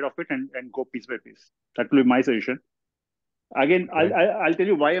source side of it and go piece by piece. That will be my suggestion. Again, okay. I'll tell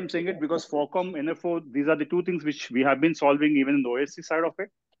you why I'm saying it, because FOCOM, NFO, these are the two things which we have been solving even in the OSC side of it.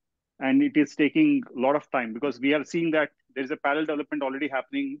 And it is taking a lot of time because we are seeing that there's a parallel development already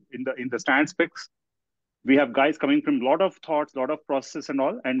happening in the standard specs. We have guys coming from a lot of thoughts, a lot of processes and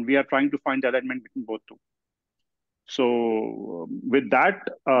all, and we are trying to find alignment between both two. So with that,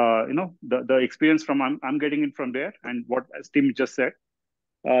 the experience from I'm getting it from there, and what as Tim just said,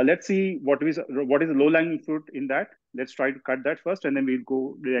 let's see what is the low-lying fruit in that. Let's try to cut that first, and then we'll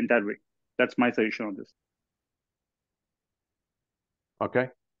go the entire way. That's my suggestion on this. Okay.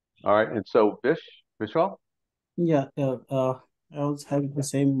 All right. And so Vishal? Yeah, I was having the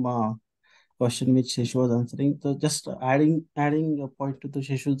same question which Seshu was answering. So just adding a point to the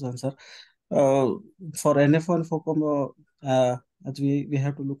Seshu's answer. For NFO and FOCOM, as we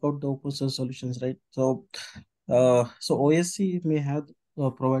have to look out the open source solutions, right? So OSC may have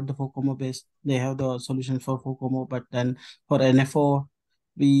provide the FOCOMO based. They have the solution for FOCOMO, but then for NFO,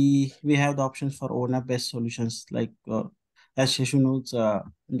 we have the options for ONAP based solutions like as Seshu knows,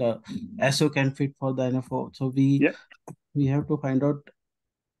 the SO can fit for the NFO. So we have to find out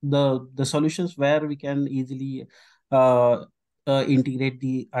the solutions where we can easily integrate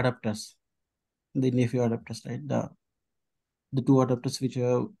the adapters, the Nefio adapters, right? The two adapters which you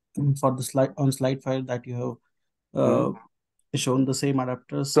have for the slide 5 that you have shown the same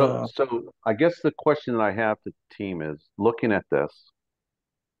adapters. So I guess the question that I have to the team is, looking at this,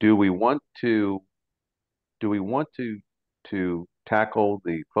 do we want to tackle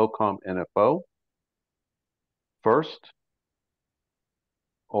the FOCOM NFO first,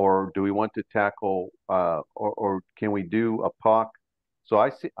 or do we want to tackle or can we do a POC? So I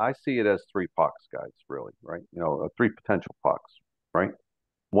see it as 3 POCs, guys, really, right? 3 potential POCs, right?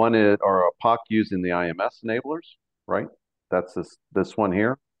 One is or a POC using the IMS enablers, right? That's this one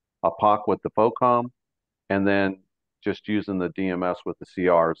here, a POC with the FOCOM, and then just using the DMS with the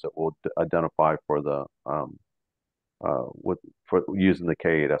CRs that will identify for the for using the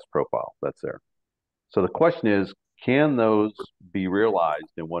K8S profile that's there. So the question is, can those be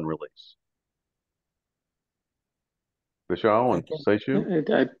realized in one release? Vishal and Seshu?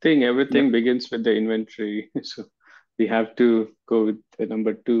 I think everything begins with the inventory. So we have to go with the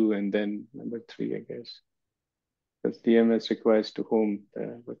number 2 and then number 3, I guess. Because DMS requires to home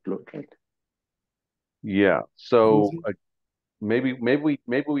the workload, right? Yeah. So maybe we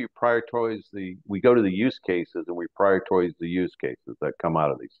prioritize we go to the use cases and we prioritize the use cases that come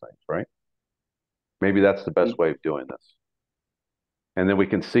out of these things, right? Maybe that's the best way of doing this. And then we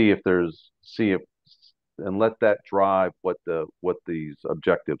can see if and let that drive what these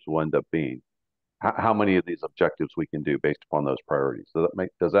objectives will end up being. How many of these objectives we can do based upon those priorities.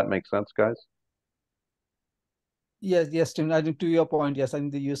 Does that make sense, guys? Yes, Tim. I think to your point, yes, I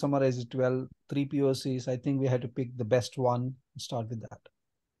think you summarized it well. 3 POCs. I think we had to pick the best one and start with that.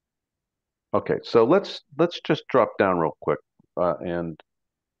 Okay, so let's just drop down real quick, and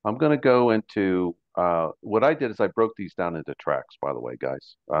I'm going to go into what I did is I broke these down into tracks. By the way,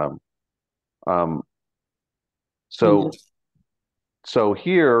 guys. So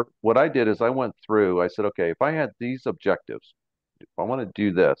here, what I did is I went through. I said, okay, if I had these objectives, if I want to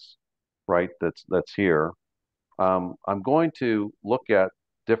do this, right? That's here. I'm going to look at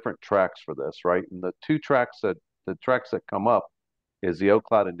different tracks for this, right? And the tracks that come up is the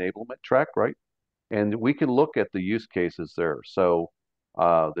OCloud enablement track, right? And we can look at the use cases there. So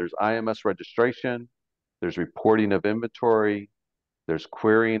there's IMS registration, there's reporting of inventory, there's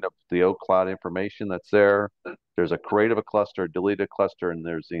querying of the OCloud information that's there. There's a create of a cluster, delete a cluster, and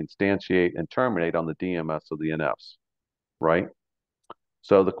there's the instantiate and terminate on the DMS of the NFs, right?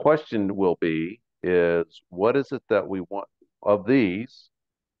 So the question will be is what is it that we want of these?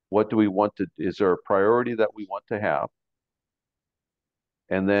 What do we want to, is there a priority that we want to have?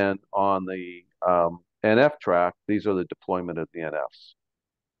 And then on the NF track, these are the deployment of the NFs.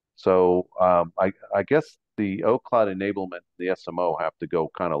 So I guess the OCloud enablement, the SMO have to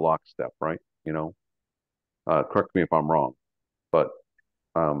go kind of lockstep, right? You know, correct me if I'm wrong, but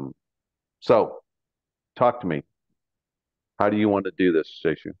so talk to me. How do you want to do this,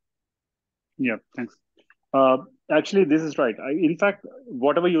 Seshu? Yeah, thanks. Actually, this is right. In fact,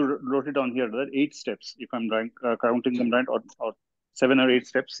 whatever you wrote it on here, there are 8 steps, if I'm right, counting them right, or 7 or 8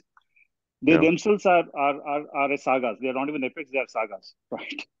 steps. They themselves are sagas. They are not even epics, they are sagas,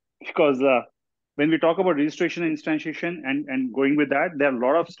 right? Because when we talk about registration and instantiation and going with that, there are a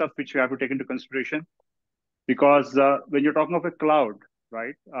lot of stuff which we have to take into consideration. Because when you're talking of a cloud,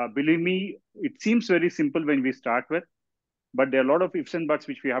 right, believe me, it seems very simple when we start with, but there are a lot of ifs and buts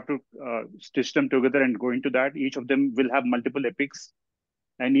which we have to stitch them together and go into that. Each of them will have multiple epics,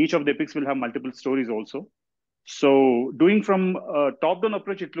 and each of the epics will have multiple stories also. So doing from a top-down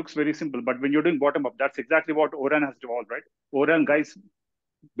approach, it looks very simple. But when you're doing bottom-up, that's exactly what ORAN has evolved, right? ORAN, guys,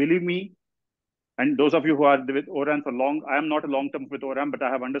 believe me, and those of you who are with ORAN for long, I am not a long-term with ORAN, but I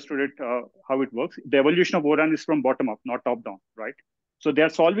have understood it, how it works. The evolution of ORAN is from bottom-up, not top-down, right? So they are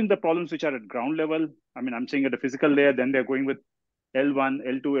solving the problems which are at ground level. I mean, I'm saying at the physical layer, then they're going with L1,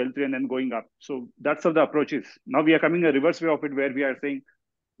 L2, L3, and then going up. So that's how the approach is. Now we are coming a reverse way of it, where we are saying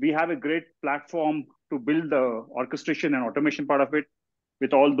we have a great platform to build the orchestration and automation part of it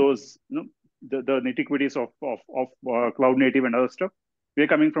with all those, you know, the nitty-gritties of cloud native and other stuff. We're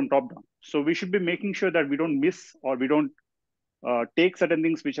coming from top down. So we should be making sure that we don't miss or we don't take certain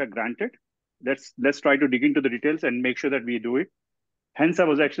things which are granted. Let's try to dig into the details and make sure that we do it. Hence, I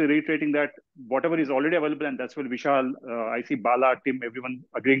was actually reiterating that whatever is already available, and that's where Vishal, I see Bala, Tim, everyone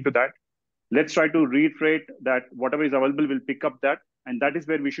agreeing to that. Let's try to reiterate that whatever is available, we'll pick up that. And that is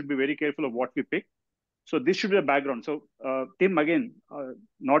where we should be very careful of what we pick. So this should be the background. So Tim, again,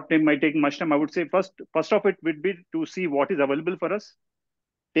 not Tim might take much time. I would say first of it would be to see what is available for us.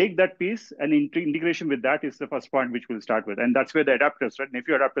 Take that piece and integration with that is the first point which we'll start with. And that's where the adapters, right?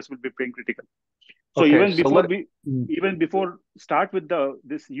 Nephew adapters will be pretty critical. So okay, even before start with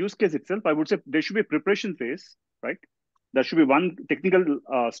this use case itself, I would say there should be a preparation phase, right? There should be one technical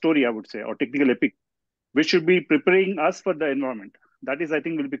story, I would say, or technical epic, which should be preparing us for the environment. That is, I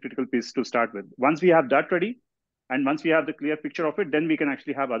think, will be a critical piece to start with. Once we have that ready, and once we have the clear picture of it, then we can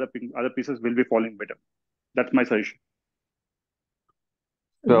actually have other pieces will be falling better. That's my suggestion.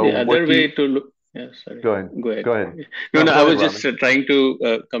 So the other way to look, yeah, sorry. Go ahead. No, I was just trying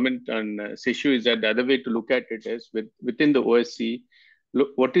to comment on Seshu is that the other way to look at it is within the OSC, look,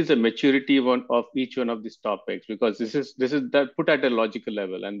 what is the maturity of each one of these topics? Because this is that put at a logical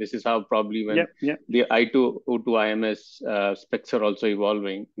level, and this is how probably when the I2 O2 IMS specs are also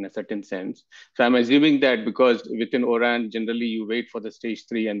evolving in a certain sense. So I'm assuming that because within ORAN, generally you wait for the stage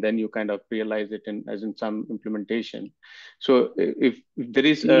 3 and then you kind of realize it as in some implementation. So if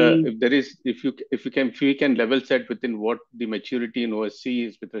we can level set within what the maturity in OSC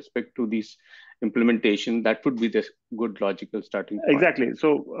is with respect to these implementation, that would be the good logical starting point. Exactly.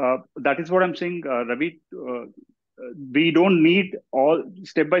 So that is what I'm saying, Ravi. We don't need all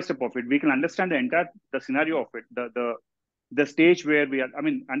step by step of it. We can understand the scenario of it, the stage where we are. I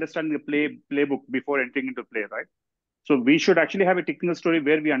mean, understanding the playbook before entering into play, right? So we should actually have a technical story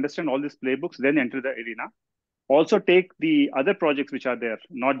where we understand all these playbooks, then enter the arena. Also take the other projects which are there,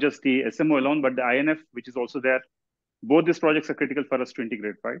 not just the SMO alone, but the INF, which is also there. Both these projects are critical for us to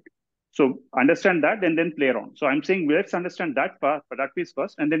integrate, right? So understand that and then play around. So I'm saying let's understand that part, that piece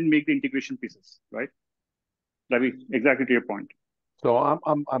first, and then make the integration pieces, right? Ravi, exactly to your point. So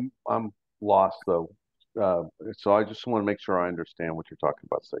I'm lost though. So I just want to make sure I understand what you're talking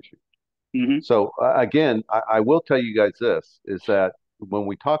about, Seshu. Mm-hmm. So again, I will tell you guys this is that when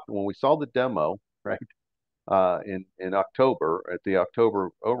we saw the demo, right, in October at the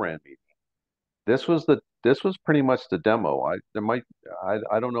October ORAN meeting, this was pretty much the demo.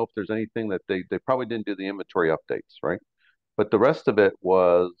 I don't know if there's anything that they probably didn't do the inventory updates, right? But the rest of it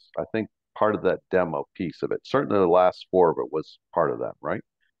was, I think, part of that demo piece of it. Certainly the last 4 of it was part of that, right?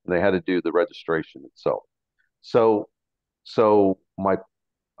 And they had to do the registration itself. So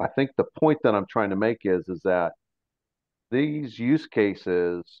I think the point that I'm trying to make is that these use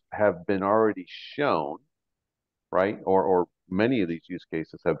cases have been already shown, right? Or many of these use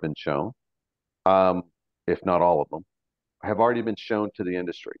cases have been shown, if not all of them, have already been shown to the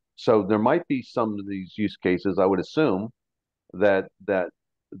industry. So there might be some of these use cases, I would assume, that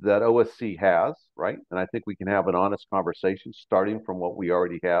OSC has, right? And I think we can have an honest conversation starting from what we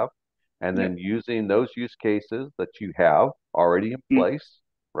already have, and then using those use cases that you have already in place,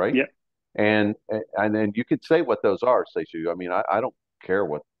 right? Yeah. And then you could say what those are, Seshu. I mean, I don't care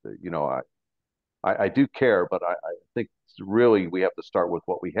what I do care, but I think really we have to start with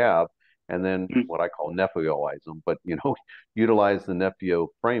what we have, and then what I call Nepioize them. But utilize the Nepio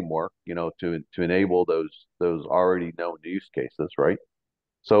framework, to enable those already known use cases, right?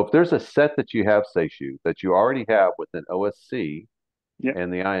 So if there's a set that you have, Seshu, that you already have within OSC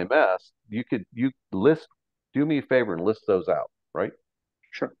and the IMS, do me a favor and list those out, right?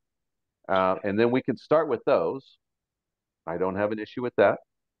 Sure. And then we can start with those. I don't have an issue with that.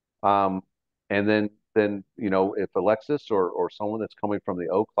 And then if Alexis or someone that's coming from the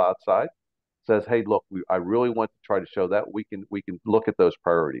O Cloud side says, hey, look, I really want to try to show that, we can look at those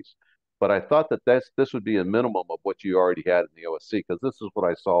priorities. But I thought that this would be a minimum of what you already had in the OSC, because this is what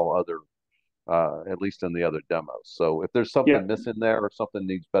I saw at least in the other demos. So if there's something missing there or something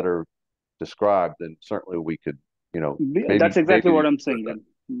needs better described, then certainly we could, that's exactly what I'm saying.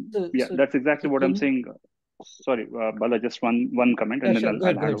 That's exactly what I'm saying. Sorry, Bala, just one comment, and then I'll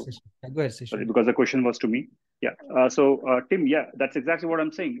hand over. Go ahead, Sorry, because the question was to me. So Tim, that's exactly what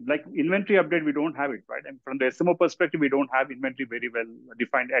I'm saying. Like inventory update, we don't have it, right? And from the SMO perspective, we don't have inventory very well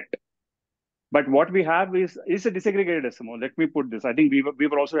defined yet. But what we have is a disaggregated SMO. Let me put this. I think we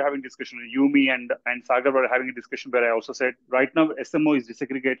were also having discussion. Yumi and Sagar were having a discussion where I also said, right now SMO is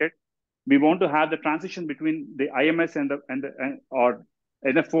disaggregated. We want to have the transition between the IMS or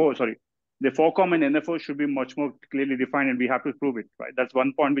NFO. Sorry, the FOCOM and NFO should be much more clearly defined, and we have to prove it. Right. That's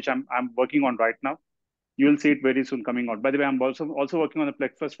one point which I'm working on right now. You'll see it very soon coming out. By the way, I'm also working on the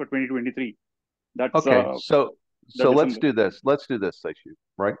PLEC-FEST for 2023. That's okay. So let's do this. Let's do this, Seshu.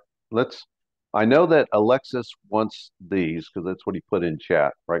 Right. I know that Alexis wants these because that's what he put in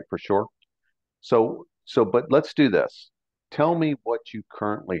chat, right? For sure. But let's do this. Tell me what you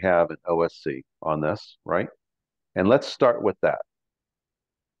currently have in OSC on this, right? And let's start with that.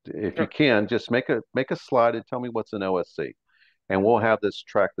 If you can, just make a slide and tell me what's in OSC, and we'll have this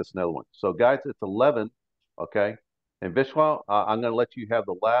track this another one. So guys, it's 11, okay? And Vishwa, I'm going to let you have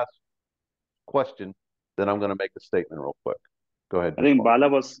the last question. Then I'm going to make a statement real quick. Go ahead. I think Bala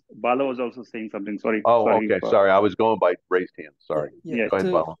was also saying something. Sorry. Oh, okay. Sorry, I was going by raised hand. Sorry. Yeah. Go ahead,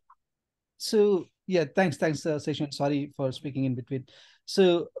 Bala. So thanks, Session. Sorry for speaking in between.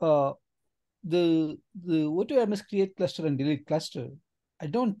 So the O2MS create cluster and delete cluster, I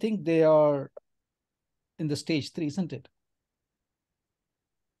don't think they are in the stage 3, isn't it?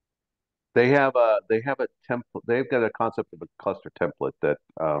 They have a template. They've got a concept of a cluster template that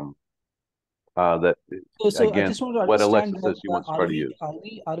So again, I just want to what understand Alexis says she wants to try to use.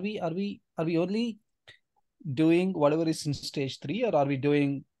 Are we only doing whatever is in stage 3, or are we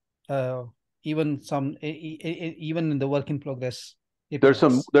doing even even in the work in progress? There's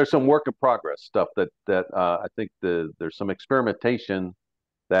some work in progress stuff that I think there's some experimentation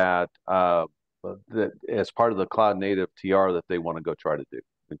that as part of the cloud native TR that they want to go try to do.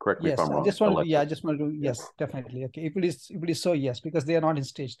 And correct me if I'm wrong. I just want to yes, definitely. Okay, if it is so, yes, because they are not in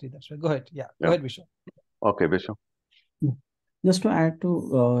stage 3. That's right. Go ahead. Yeah, go ahead, Vishal. Okay, Vishal. Just to add to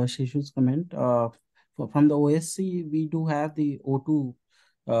Shishu's comment, from the OSC, we do have the O2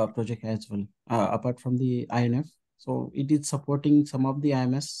 project as well, apart from the INF. So it is supporting some of the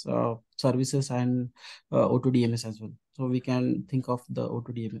IMS services and O2 DMS as well. So we can think of the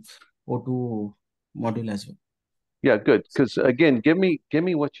O2 DMS, O2 module as well. Yeah, good. Because again, give me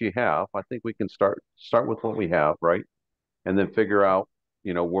what you have. I think we can start with what we have, right? And then figure out,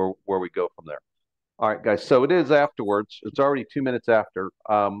 where we go from there. All right, guys. So it is afterwards. It's already 2 minutes after.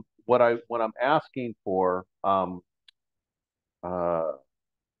 What I'm asking for,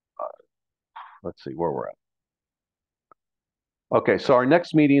 let's see where we're at. Okay, so our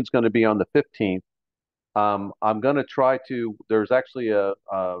next meeting is going to be on the 15th. I'm going to try to. There's actually a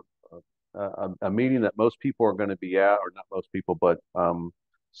meeting that most people are going to be at, or not most people, but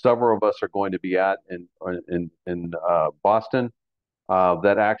several of us are going to be at in Boston.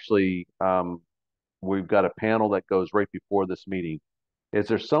 That actually. We've got a panel that goes right before this meeting. Is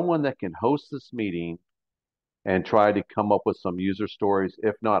there someone that can host this meeting and try to come up with some user stories?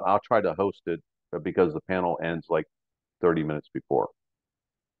 If not, I'll try to host it because the panel ends like 30 minutes before.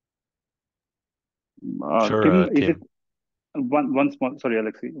 Sure, Tim, is it one small, sorry,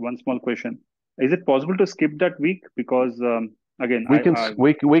 Alexei, one small question. Is it possible to skip that week? Because again,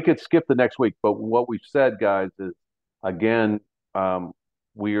 we could skip the next week, but what we've said, guys, is again,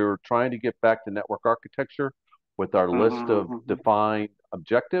 we're trying to get back to network architecture with our list of defined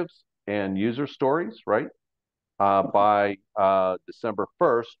objectives and user stories, right? By December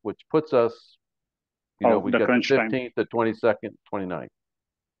 1st, which puts us, we got the 15th, the 22nd, 29th.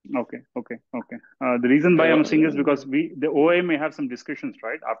 Okay. The reason why I'm saying is because the OA may have some discussions,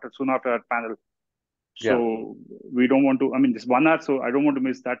 right? Soon after our panel. So we don't want to, this 1 hour, so I don't want to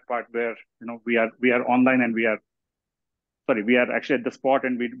miss that part where, we are online and we are actually at the spot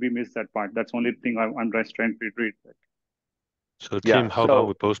and we missed that part. That's the only thing I'm just trying to read. So Tim, how about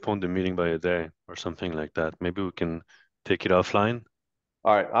we postpone the meeting by a day or something like that? Maybe we can take it offline.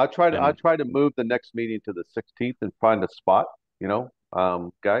 All right, I'll try to move the next meeting to the 16th and find a spot.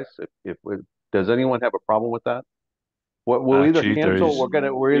 Guys, if does anyone have a problem with that? We'll either cancel.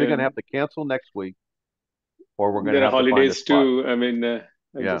 We're either gonna have to cancel next week, or we're gonna have holidays to find a spot. too.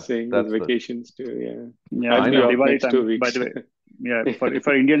 I'm just saying there's vacations too. Yeah, I know. Diwali next time, 2 weeks. by the way. Yeah,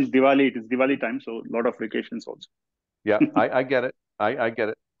 for Indians, Diwali, it is Diwali time, so a lot of vacations also. Yeah, I get it. I get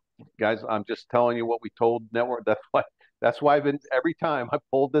it, guys. I'm just telling you what we told network. That's why I've been every time I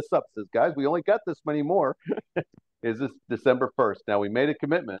pulled this up. Says, guys, we only got this many more. Is this December 1st? Now we made a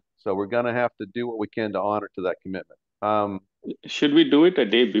commitment, so we're gonna have to do what we can to honor to that commitment. Should we do it a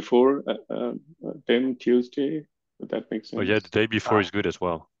day before, Tim, Tuesday? Would that make sense? Oh yeah, the day before is good as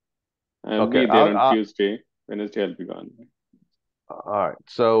well. I'll be there on Tuesday. Wednesday I'll be gone. All right.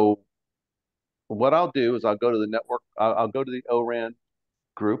 So what I'll do is I'll go to the network. I'll go to the ORAN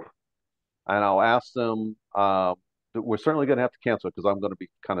group, and I'll ask them. We're certainly going to have to cancel it because I'm going to be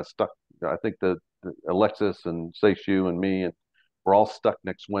kind of stuck. I think the Alexis and Seishu and me, and we're all stuck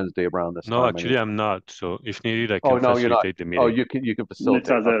next Wednesday around this time. No, actually, I'm not. So if needed, I can facilitate the meeting. Oh, you can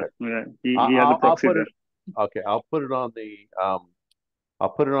facilitate. Okay. Yeah, he has a proxy there. Okay, I'll put it on the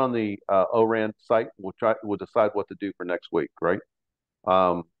ORAN site. We'll decide what to do for next week, right?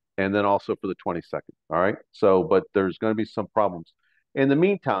 And then also for the 22nd. All right. So, but there's going to be some problems. In the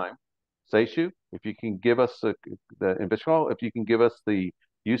meantime, Seishu, if you can give us if you can give us the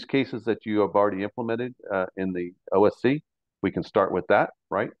use cases that you have already implemented in the OSC, we can start with that,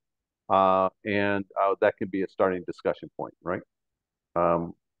 right? And that can be a starting discussion point, right?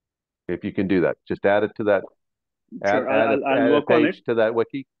 If you can do that, just add it to that. Add a page to that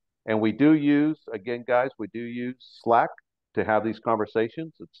wiki. And we do use, again, guys, we do use Slack to have these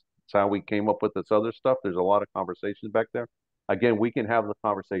conversations. It's how we came up with this other stuff. There's a lot of conversations back there. Again, we can have the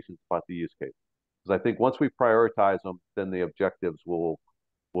conversations about the use case. Because I think once we prioritize them, then the objectives will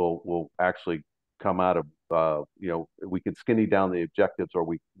actually come out of, we can skinny down the objectives, or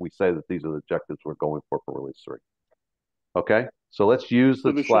we say that these are the objectives we're going for release 3. Okay? So let's use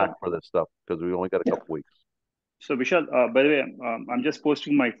the Slack for this stuff because we only got a couple weeks. So Vishal, by the way, I'm just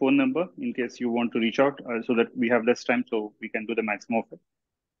posting my phone number in case you want to reach out so that we have less time so we can do the maximum of it.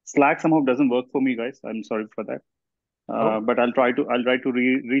 Slack somehow doesn't work for me, guys. I'm sorry for that. But I'll try to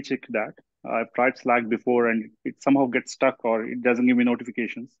recheck that. I've tried Slack before and it somehow gets stuck or it doesn't give me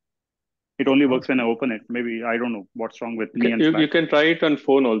notifications. It only works when I open it. Maybe I don't know what's wrong with me and Slack. You can try it on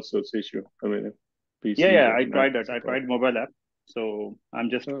phone also, Seshu. I mean, PC. Yeah, I tried that. I tried mobile app. So I'm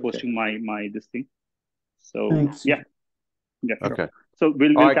just posting my this thing. So Thanks. yeah, sure. Okay. So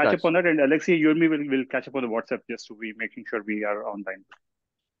we'll right, catch guys. up on that, and Alexei, you and me will catch up on the WhatsApp just to be making sure we are online.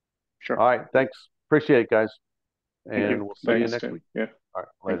 Sure. All right. Thanks. Appreciate it, guys. And we'll see you Thanks, next Tim. week. Yeah. All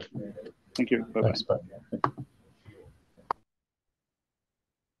right. Later. Thank you. Bye-bye. Thanks, bye.